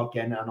obviously tuck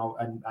in,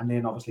 and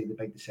then obviously the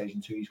big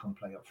decisions who he's going to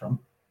play up front.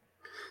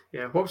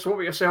 Yeah, what about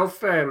yourself,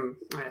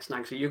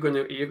 Snags? Are you going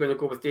to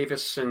go with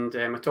Davis and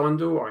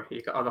Matondo, or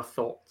you got other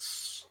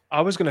thoughts? I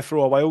was going to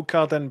throw a wild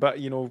card in, but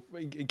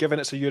given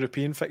it's a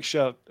European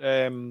fixture,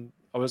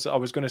 I was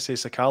going to say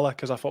Sakala,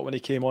 because I thought when he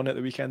came on at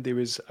the weekend he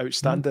was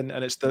outstanding,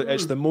 and it's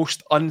the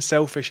most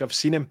unselfish I've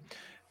seen him.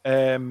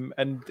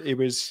 And he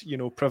was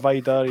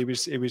provider. He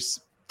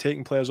was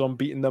taking players on,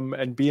 beating them,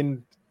 and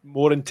being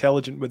more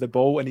intelligent with the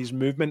ball and his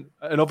movement.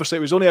 And obviously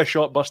it was only a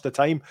short burst of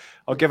time,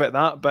 I'll give it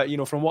that. But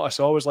from what I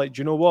saw, I was like,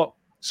 do you know what?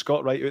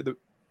 Scott Wright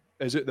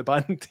is out the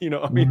band. You know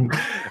what I mean?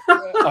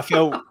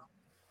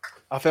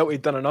 I felt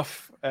he'd done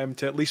enough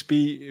to at least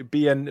be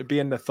in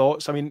the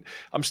thoughts. I mean,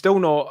 I'm still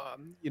not,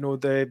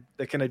 the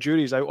kind of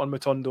jury's out on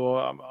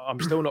Matondo. I'm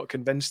still not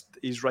convinced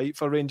he's right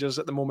for Rangers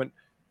at the moment.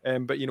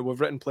 But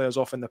we've written players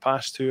off in the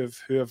past who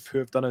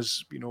have done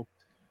us,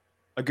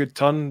 a good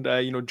turn.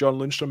 John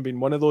Lundstrom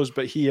being one of those,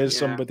 but he is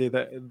somebody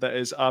that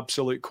is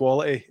absolute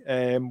quality.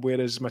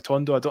 Whereas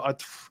Matondo,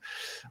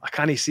 I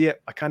can't see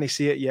it. I can't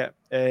see it yet.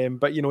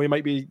 But he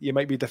might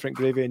be different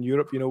gravy in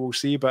Europe. We'll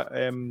see. But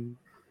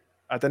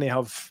I didn't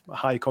have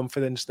high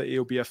confidence that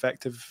he'll be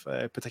effective,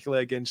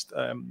 particularly against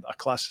a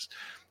class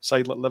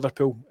side like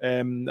Liverpool.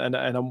 And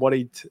I'm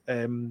worried,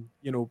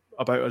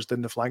 about us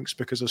down the flanks,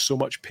 because there's so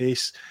much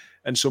pace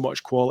and so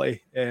much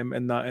quality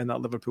in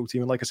that Liverpool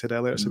team. And like I said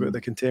earlier, it's about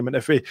the containment.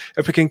 If we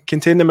can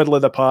contain the middle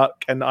of the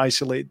park and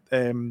isolate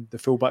the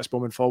fullbacks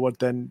bombing forward,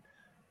 then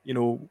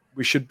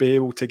we should be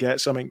able to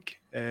get something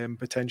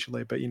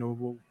potentially. But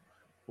we'll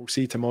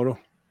see tomorrow.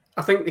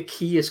 I think the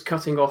key is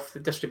cutting off the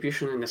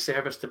distribution and the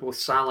service to both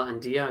Salah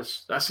and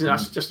Diaz. That's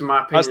just in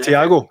my opinion. That's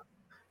Thiago.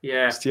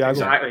 Yeah,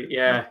 exactly.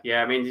 Yeah.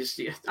 I mean,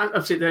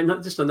 I've said they're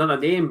not just another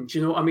name. Do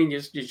you know what I mean?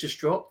 You just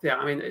dropped there.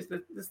 I mean,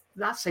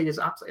 that side is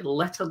absolutely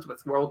littered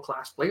with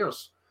world-class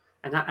players,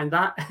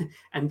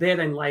 and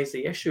therein lies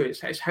the issue.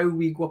 It's how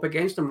we go up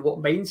against them,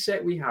 what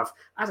mindset we have.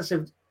 As I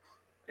said,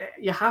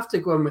 you have to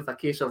go in with a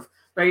case of,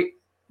 right,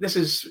 this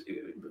is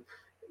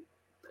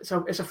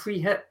it's a free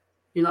hit.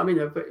 You know what I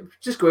mean? But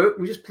just go out,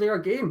 we just play our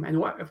game,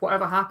 and if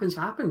whatever happens,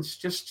 happens.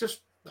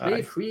 Just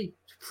play free.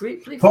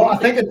 Well, I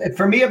think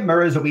for me it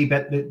mirrors a wee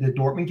bit the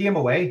Dortmund game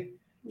away.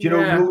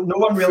 No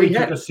one really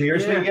took it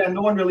seriously. Yeah,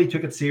 no one really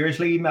took it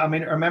seriously. I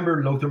mean, I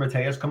remember Lothar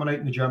Matthäus coming out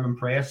in the German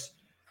press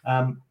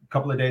a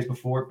couple of days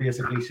before,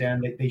 basically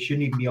saying that they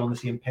shouldn't even be on the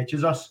same pitch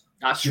as us.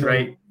 That's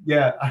right.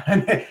 Yeah,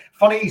 and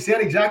funny, he said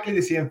exactly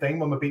the same thing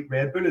when we beat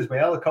Red Bull as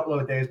well, a couple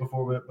of days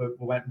before we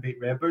went and beat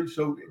Red Bull.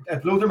 So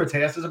if Lothar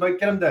Matthäus is about,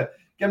 get him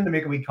to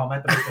make a wee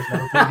comment about this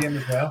Liverpool game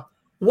as well.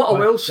 I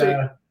will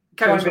say.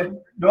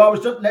 No, I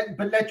was just,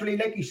 but literally,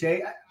 like you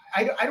say,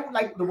 I don't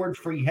like the word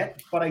free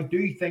hit, but I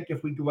do think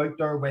if we go out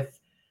there with,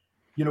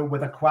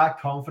 with a quiet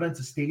confidence,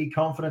 a steely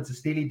confidence, a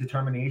steely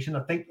determination,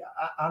 I think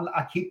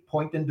I keep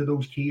pointing to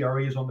those key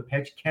areas on the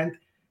pitch. Kent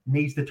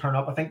needs to turn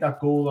up. I think that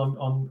goal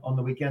on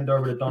the weekend there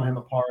would have done him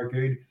a power of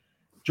good.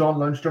 John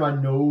Lundstrom, I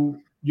know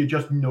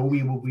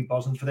he will be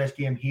buzzing for this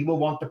game. He will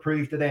want to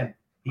prove to them.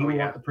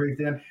 Want to prove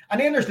to them. And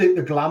then there's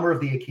the glamour of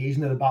the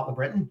occasion of the Battle of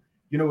Britain.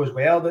 As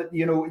well, that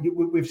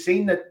we've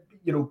seen that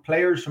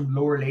players from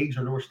lower leagues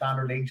or lower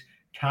standard leagues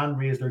can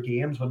raise their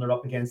games when they're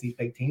up against these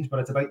big teams, but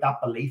it's about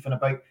that belief and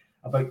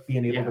about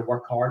being able to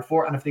work hard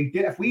for it. And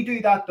if we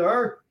do that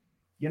there,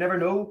 you never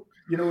know.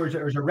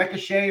 There's a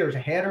ricochet, there's a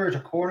header, there's a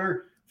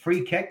corner,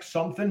 free kick,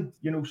 something,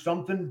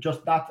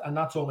 just that, and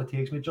that's all it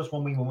takes. Just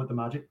one wee moment of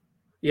magic.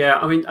 Yeah,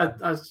 I mean,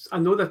 I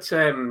know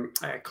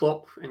that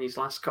Klopp, in his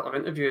last couple of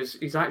interviews,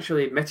 he's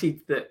actually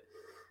admitted that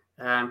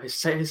his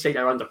side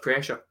are under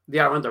pressure. They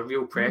are under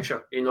real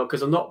pressure,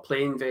 because they're not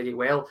playing very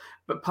well.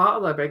 But part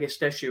of the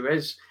biggest issue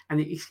is, and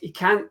he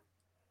can't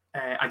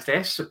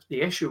address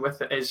the issue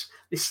with it, is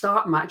they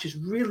start matches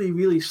really,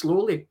 really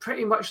slowly,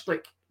 pretty much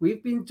like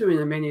we've been doing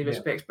in many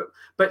respects.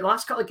 But the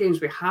last couple of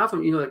games we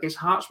haven't. Against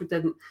Hearts we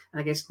didn't,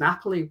 and against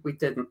Napoli we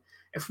didn't.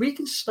 If we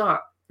can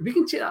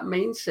take that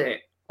mindset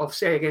of,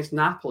 say, against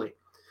Napoli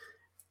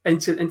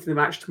into the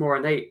match tomorrow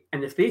night,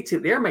 and if they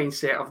take their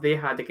mindset of they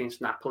had against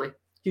Napoli,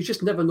 you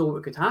just never know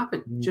what could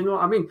happen. Do you know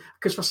what I mean?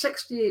 Because for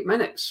 68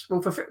 minutes,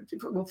 for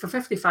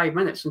 55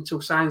 minutes until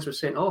Sands was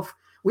sent off,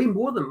 we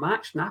more than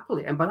matched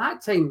Napoli. And by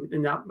that time,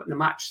 in the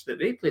match that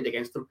they played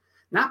against them,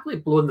 Napoli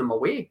had blown them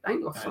away. I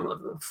think they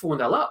were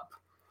 4-0 up.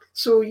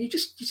 So you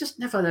just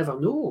never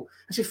know.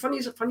 I say,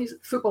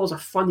 football's a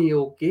funny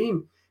old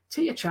game.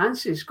 Take your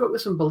chances. Go out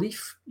with some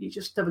belief. You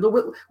just never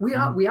know. We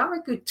are a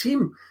good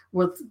team.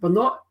 We're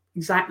not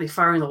exactly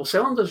firing all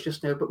cylinders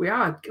just now, but we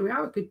are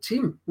a good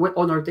team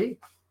on our day.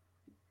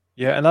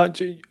 Yeah, and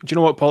do you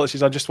know what,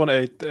 policies? I just want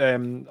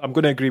to. I'm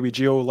going to agree with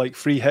Gio. Like,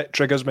 free hit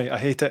triggers me. I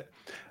hate it.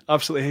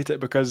 Absolutely hate it,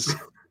 because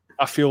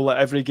I feel that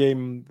every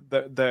game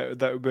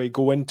that we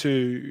go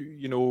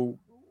into,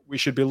 we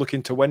should be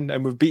looking to win,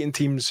 and we've beaten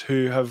teams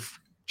who have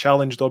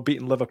challenged or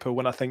beaten Liverpool.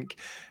 And I think,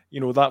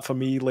 that for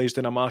me lays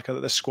down a marker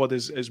that this squad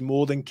is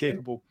more than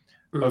capable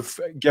of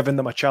giving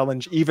them a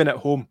challenge, even at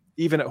home.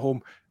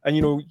 And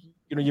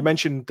you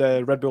mentioned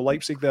Red Bull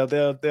Leipzig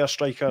there. Their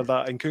striker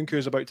that Nkunku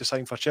is about to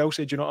sign for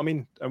Chelsea. Do you know what I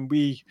mean? And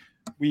we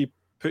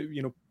put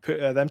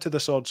them to the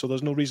sword. So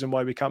there's no reason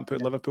why we can't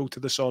put Liverpool to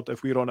the sword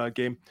if we're on a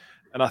game.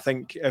 And I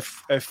think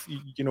if Kent,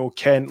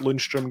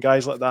 Lundstrom,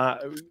 guys like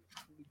that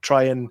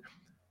try and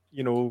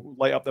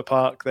light up the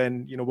park,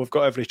 then we've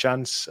got every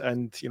chance.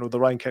 And the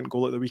Ryan Kent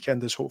goal at the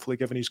weekend is hopefully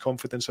giving his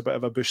confidence a bit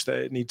of a boost that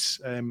it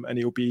needs, and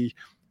he'll be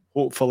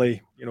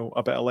hopefully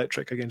a bit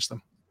electric against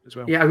them as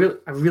well. Yeah,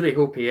 I really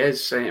hope he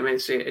is. I mean,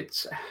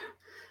 it's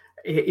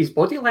his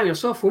body language. I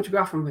saw a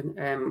photograph of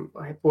him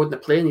boarding the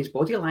plane. His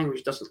body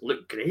language doesn't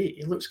look great.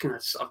 He looks kind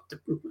of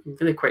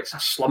really quite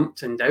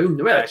slumped and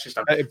down. Well, it's just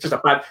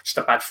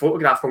a bad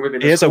photograph. Or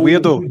maybe he is a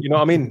weirdo. You know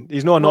what I mean?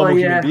 He's not a normal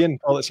human being.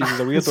 All it sees is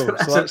a weirdo.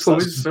 That's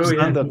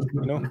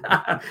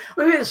standard.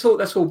 Maybe this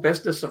whole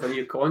business of a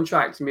new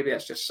contract. Maybe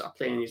it's just sort of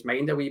playing in his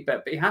mind a wee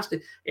bit. But he has to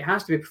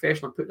be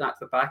professional and put that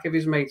to the back of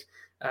his mind.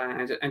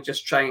 And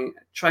just try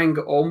and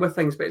get on with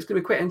things. But it's going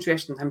to be quite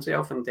interesting,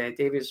 himself and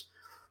Davies,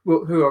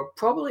 who are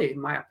probably,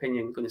 in my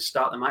opinion, going to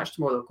start the match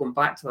tomorrow. They're going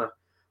back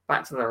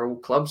to their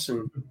old clubs,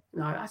 and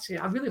I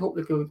really hope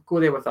they go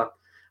there with a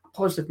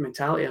positive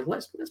mentality and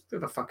let's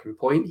prove a fucking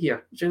point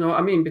here. Do you know what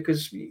I mean?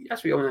 Because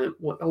that's what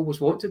we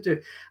always want to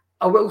do.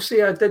 I will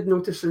say I did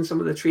notice in some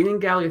of the training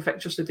gallery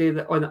pictures today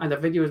that and a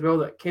video as well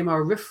that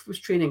Kemar Roof was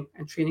training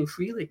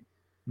freely.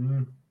 A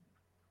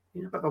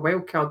bit of a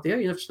wild card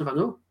there. You just never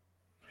know.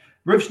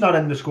 Roof's not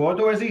in the squad,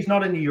 though, is he? He's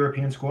not in the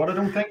European squad, I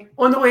don't think.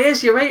 Oh, no, he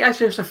is. You're right.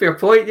 Actually, that's a fair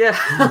point, yeah.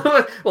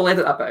 We'll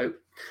edit that bit out.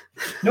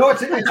 No,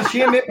 it's a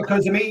shame, mate,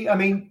 because I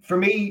mean, for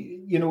me,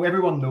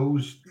 everyone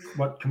knows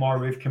what Kemar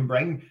Roof can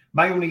bring.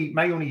 My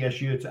only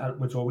issue,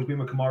 what's always been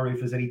with Kemar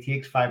Roof, is that he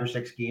takes 5 or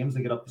 6 games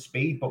to get up to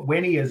speed. But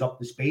when he is up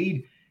to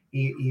speed,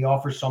 he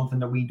offers something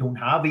that we don't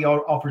have. He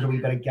offers a wee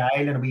bit of guile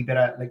and a wee bit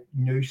of like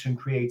nous and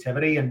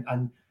creativity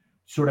and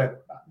sort of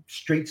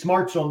street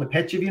smarts on the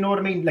pitch, if you know what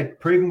I mean. Like,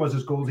 proven was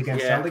his goals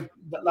against Celtic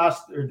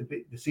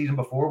the season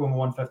before when we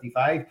won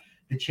 55.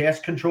 The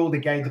chest control to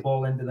guide the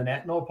ball into the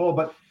net and all, Paul.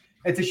 But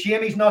it's a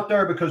shame he's not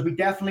there, because we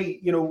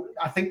definitely,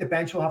 I think the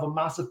bench will have a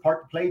massive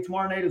part to play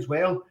tomorrow night as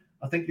well.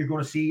 I think you're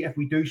going to see, if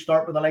we do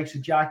start with the likes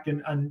of Jack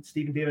and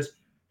Stephen Davis,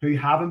 who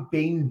haven't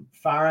been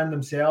firing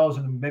themselves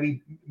and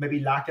maybe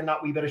lacking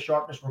that wee bit of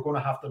sharpness, we're going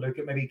to have to look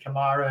at maybe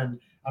Kamara and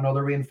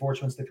other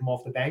reinforcements to come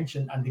off the bench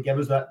and to give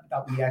us that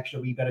wee extra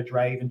wee bit of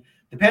drive. And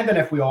depending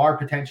if we are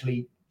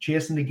potentially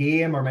chasing the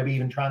game or maybe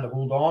even trying to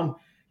hold on,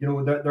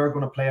 they're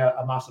going to play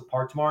a massive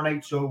part tomorrow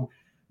night. So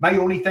my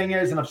only thing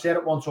is, and I've said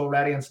it once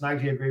already, and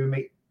Snagsy agree with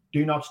me,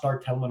 do not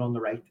start Tillman on the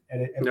right.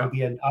 It would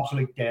be an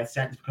absolute death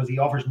sentence, because he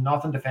offers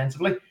nothing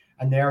defensively,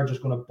 and they're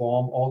just going to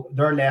bomb.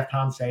 Their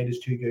left-hand side is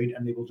too good,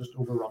 and they will just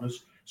overrun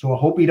us. So I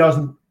hope he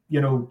doesn't,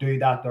 do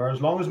that there.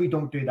 As long as we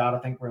don't do that, I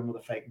think we're in with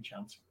a fighting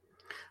chance.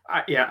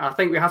 I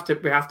think we have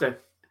to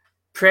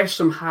press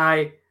them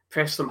high,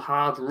 press them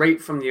hard right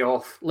from the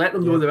off. Let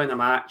them know they're in a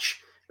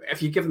match.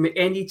 If you give them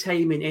any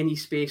time in any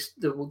space,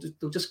 they'll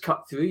just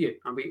cut through you,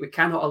 and we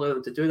cannot allow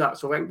them to do that.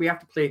 So we have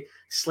to play a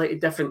slightly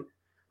different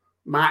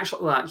match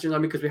like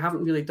that, because we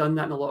haven't really done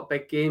that in a lot of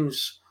big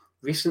games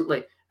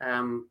recently.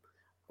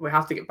 We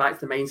have to get back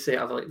to the mindset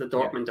of like the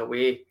Dortmund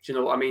away. Do you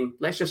know what I mean?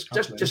 Let's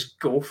just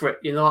go for it.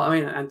 You know what I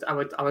mean? And I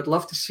would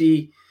love to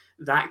see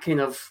that kind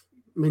of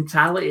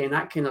mentality and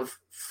that kind of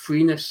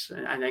freeness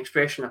and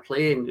expression of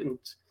play. And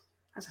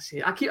as I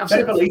say, I've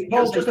said belief,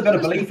 Paul, just a bit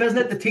of belief, isn't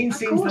it? The team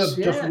seems to have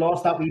just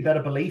lost that wee bit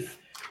of belief.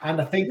 And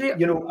I think,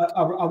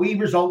 a wee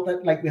result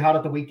that like we had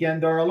at the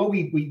weekend there, although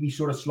we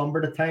sort of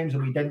slumbered at times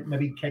and we didn't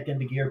maybe kick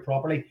into gear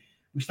properly,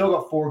 we still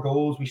got 4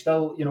 goals. We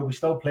still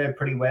played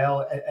pretty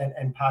well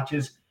in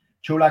patches.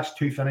 Cholak's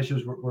 2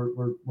 finishes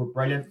were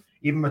brilliant.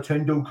 Even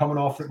Matundo coming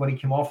off when he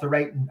came off the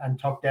right and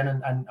tucked in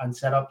and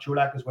set up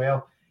Cholak as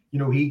well.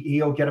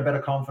 He'll get a bit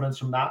of confidence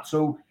from that.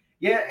 So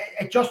yeah,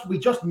 we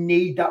just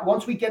need that.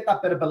 Once we get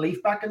that bit of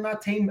belief back in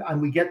that team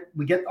and we get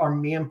our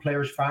main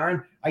players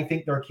firing, I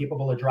think they're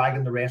capable of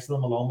dragging the rest of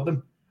them along with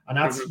them. And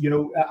that's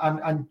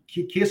and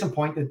case in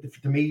point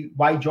to me,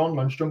 why John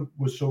Lundstrom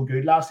was so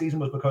good last season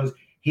was because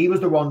he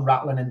was the one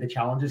rattling into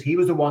challenges. He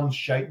was the one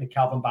shouting at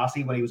Calvin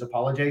Bassey when he was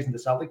apologising to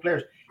Celtic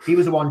players. He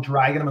was the one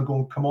dragging him and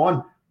going, "Come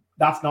on,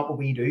 that's not what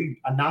we do,"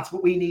 and that's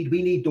what we need.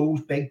 We need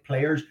those big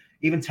players.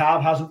 Even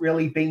Tav hasn't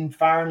really been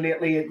firing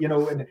lately,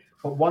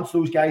 but once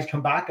those guys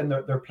come back and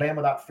they're playing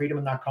with that freedom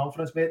and that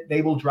confidence, mate,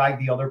 they will drag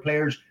the other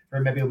players who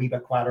are maybe a wee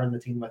bit quieter in the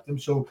team with them.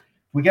 So if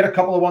we get a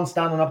couple of ones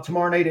standing up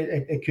tomorrow night,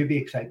 it could be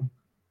exciting.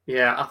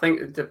 Yeah, I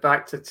think the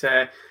fact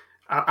that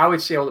I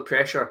would say all the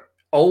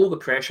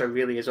pressure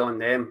really is on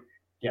them.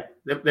 Yeah,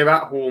 they're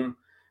at home.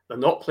 They're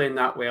not playing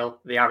that well.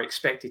 They are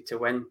expected to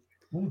win.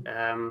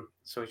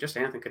 So just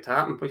anything could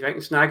happen. What do you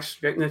reckon, Snags?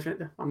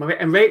 Am I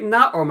writing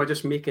that, or am I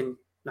just making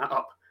that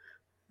up?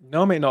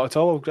 No, mate, not at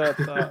all.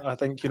 I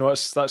think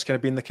that's kind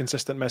of been the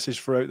consistent message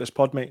throughout this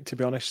pod, mate. To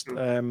be honest,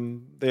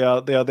 they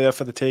are there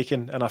for the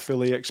taking, and I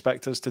fully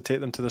expect us to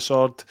take them to the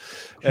sword.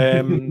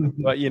 But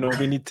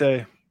we need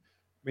to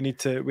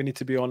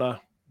be on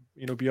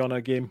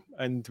a game,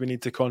 and we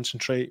need to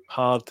concentrate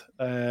hard,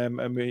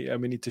 and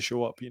we need to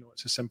show up.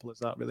 It's as simple as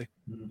that, really.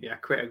 Yeah,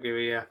 quite agree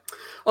with you.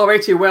 All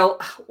righty,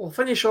 well, we'll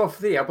finish off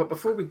there. But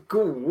before we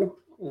go,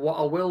 what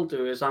I will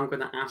do is I'm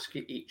going to ask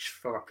you each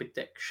for a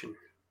prediction.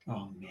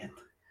 Oh, man.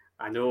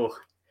 I know,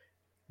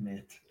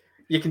 mate.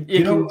 You can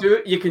do with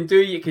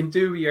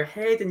your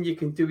head and you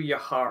can do with your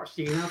heart.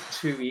 You can have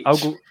 2 each.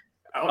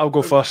 I'll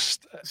go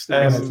first.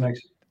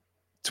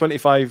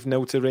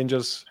 25-0 to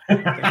Rangers.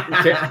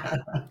 Okay.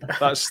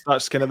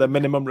 That's kind of the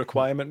minimum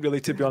requirement,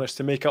 really, to be honest,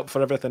 to make up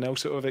for everything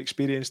else that we've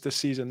experienced this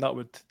season. That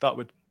would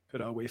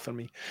put it away for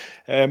me.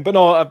 But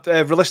no,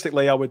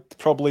 realistically, I would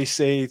probably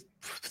say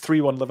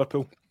 3-1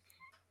 Liverpool.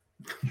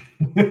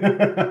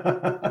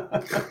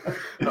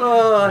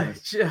 Oh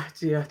dear.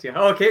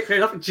 Okay, fair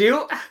enough.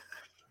 Gio?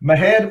 My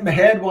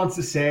head wants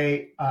to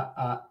say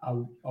a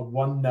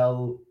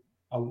 1-0,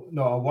 a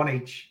 1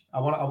 each. I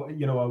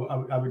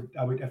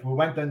would if we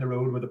went down the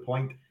road with a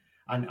point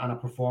and a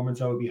performance,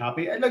 I would be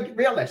happy. Like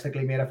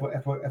realistically, mate,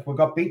 if we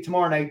got beat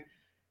tomorrow night,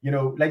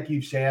 like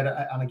you've said,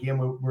 and again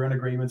we're in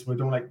agreement. So we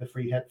don't like the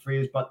free hit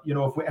phrase, but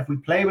if we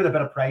play with a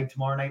bit of pride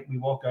tomorrow night, we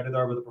walk out of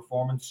there with a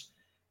performance,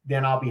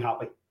 then I'll be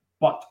happy.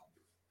 But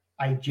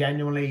I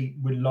genuinely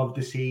would love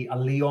to see a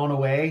Lyon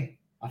away,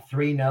 a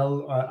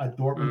 3-0, a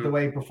Dortmund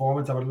away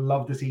performance. I would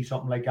love to see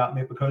something like that,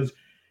 mate, because,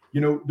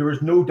 there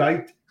is no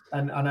doubt,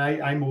 and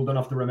I'm old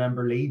enough to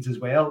remember Leeds as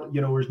well.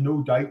 There's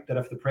no doubt that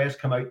if the press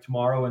come out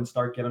tomorrow and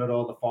start giving it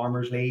all the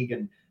Farmers League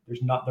and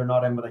they're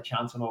not in with a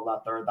chance and all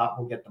that, that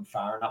will get them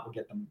fired. That will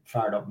get them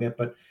fired up, mate.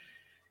 But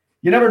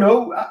you never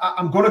know.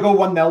 I'm going to go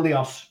 1-0 to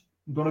us.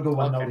 I'm going to go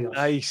 1-0 to us.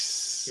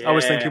 Nice. Yeah. I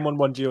was thinking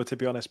 1-1 Gio, to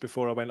be honest,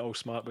 before I went all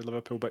smart with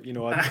Liverpool. But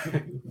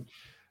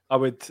I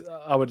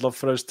would love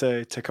for us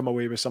to come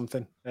away with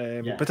something,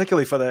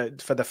 particularly for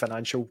the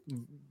financial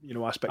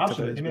aspect of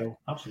it as well.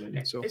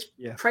 Absolutely. So it's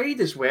pride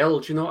as well.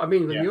 Do you know what I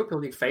mean? The Europa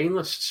League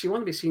finalists, you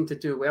want to be seen to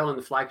do well in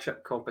the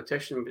flagship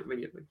competition when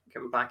you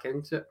come back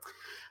into it.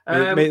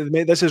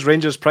 Mate, this is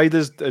Rangers. Pride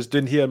is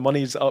doing here.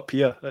 Money's up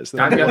here. That's the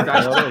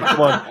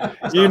come on.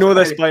 You know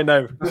this by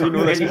now.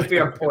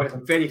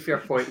 Very fair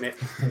point, mate.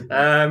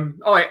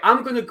 All right,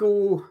 I'm going to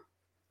go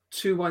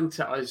 2-1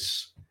 to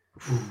us,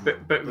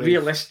 but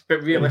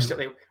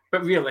realistically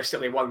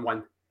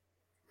 1-1.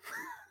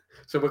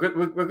 So we're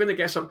going to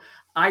get some.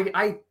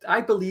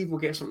 I believe we'll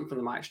get something from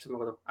the match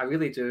tomorrow. I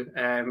really do.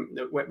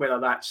 Whether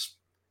that's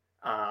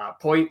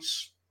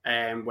points.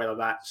 Whether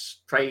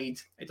that's pride,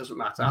 it doesn't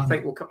matter. I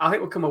think we'll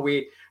come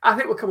away. I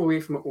think we'll come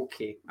away from it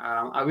okay.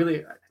 I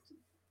think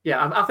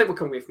we'll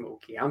come away from it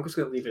okay. I'm just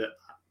going to leave it at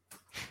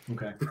that.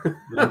 Okay,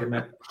 like it,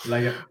 mate.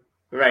 Like it.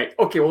 Right.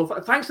 Okay. Well,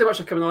 thanks so much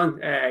for coming on,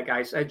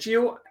 guys.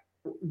 Gio,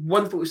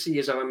 wonderful to see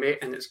you as our mate,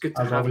 and it's good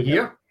to have you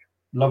here.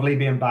 Lovely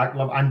being back.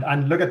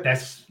 And look at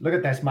this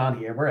man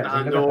here. Where is he?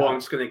 I know. I'm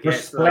just going to get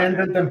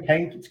splendid and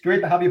pink. It's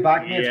great to have you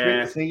back, mate. It's great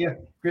to see you.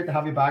 Great to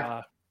have you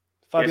back.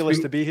 Fabulous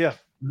to be here.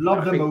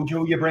 Love the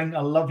mojo you bring. I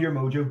love your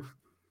mojo.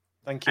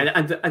 Thank you.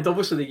 And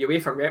obviously the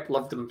UEFA rep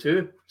loved him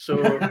too. So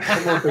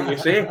what more can you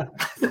say?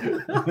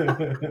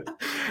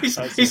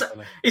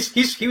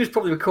 He was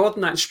probably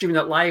recording that and streaming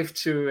it live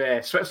to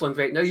Switzerland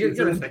right now. You're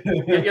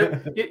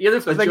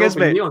the thing is,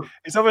 mate,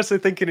 he's obviously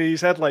thinking in his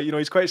head, like, you know,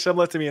 he's quite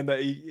similar to me in that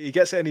he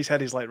gets it in his head.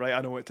 He's like, right,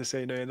 I know what to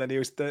say now, and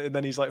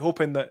then he's like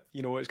hoping that,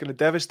 you know, it's going to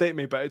devastate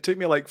me. But it took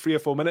me like 3 or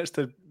 4 minutes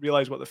to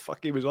realise what the fuck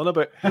he was on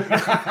about. So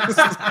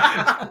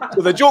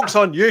the joke's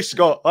on you,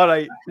 Scott. All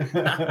right.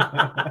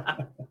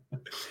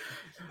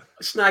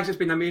 Snags, it's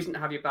been amazing to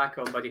have you back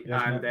on, buddy.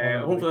 Yes, and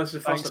hopefully this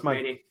is the first of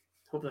many.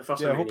 Hopefully the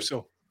first of many. I hope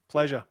so.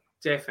 Pleasure.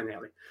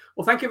 Definitely.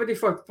 Well, thank you everybody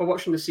for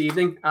watching this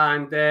evening.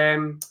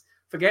 And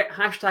forget,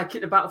 hashtag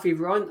keep the battle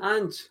fever on,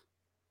 and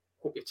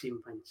hope your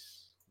team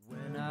wins.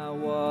 When I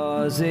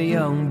was a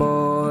young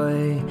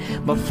boy,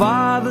 my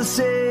father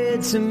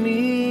said to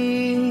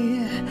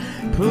me,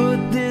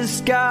 put this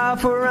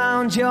scarf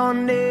around your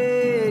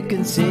neck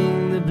and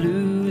sing the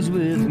blues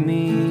with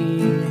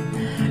me.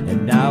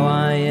 And now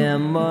I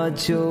am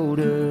much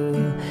older,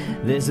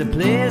 there's a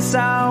place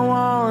I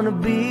want to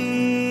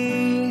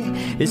be.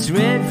 It's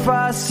red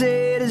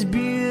frosted, it's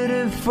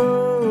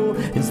beautiful,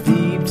 it's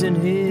steeped in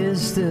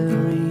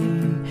history.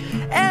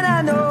 And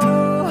I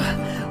know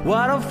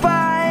what I'll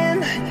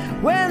find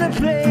when the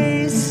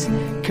place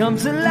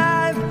comes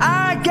alive.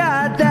 I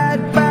got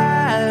that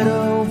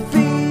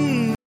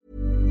battlefield.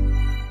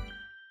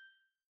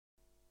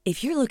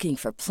 If you're looking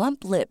for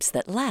plump lips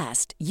that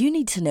last, you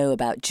need to know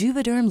about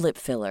Juvederm lip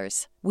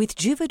fillers. With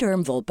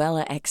Juvederm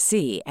Volbella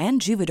XC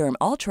and Juvederm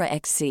Ultra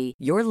XC,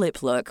 your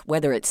lip look,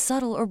 whether it's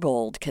subtle or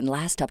bold, can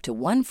last up to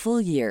 1 full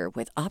year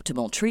with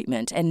optimal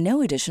treatment and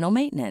no additional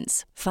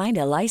maintenance. Find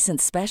a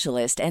licensed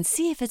specialist and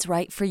see if it's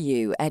right for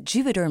you at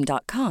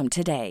Juvederm.com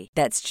today.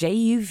 That's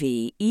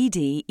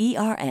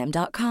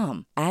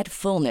JUVEDERM.com. Add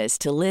fullness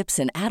to lips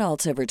in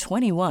adults over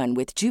 21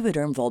 with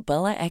Juvederm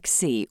Volbella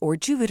XC or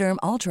Juvederm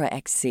Ultra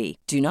XC.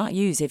 Do not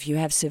use if you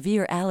have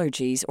severe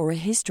allergies or a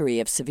history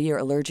of severe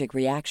allergic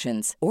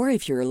reactions, or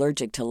if you're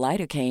allergic to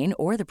lidocaine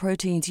or the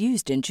proteins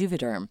used in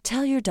Juvederm.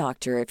 Tell your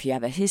doctor if you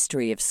have a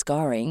history of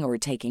scarring or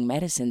taking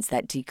medicines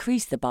that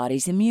decrease the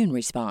body's immune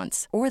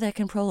response or that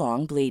can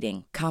prolong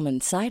bleeding. Common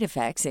side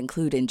effects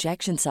include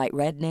injection site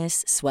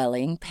redness,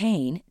 swelling,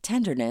 pain,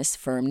 tenderness,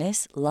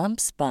 firmness,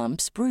 lumps,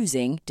 bumps,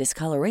 bruising,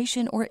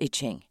 discoloration, or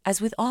itching. As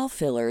with all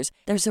fillers,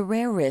 there's a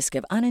rare risk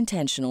of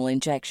unintentional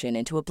injection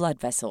into a blood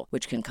vessel,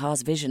 which can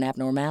cause vision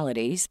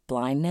abnormalities,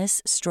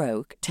 blindness,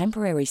 stroke,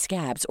 temporary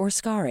scabs, or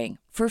scarring.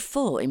 For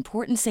full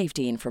important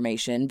safety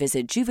information,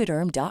 visit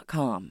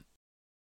Juvederm.com.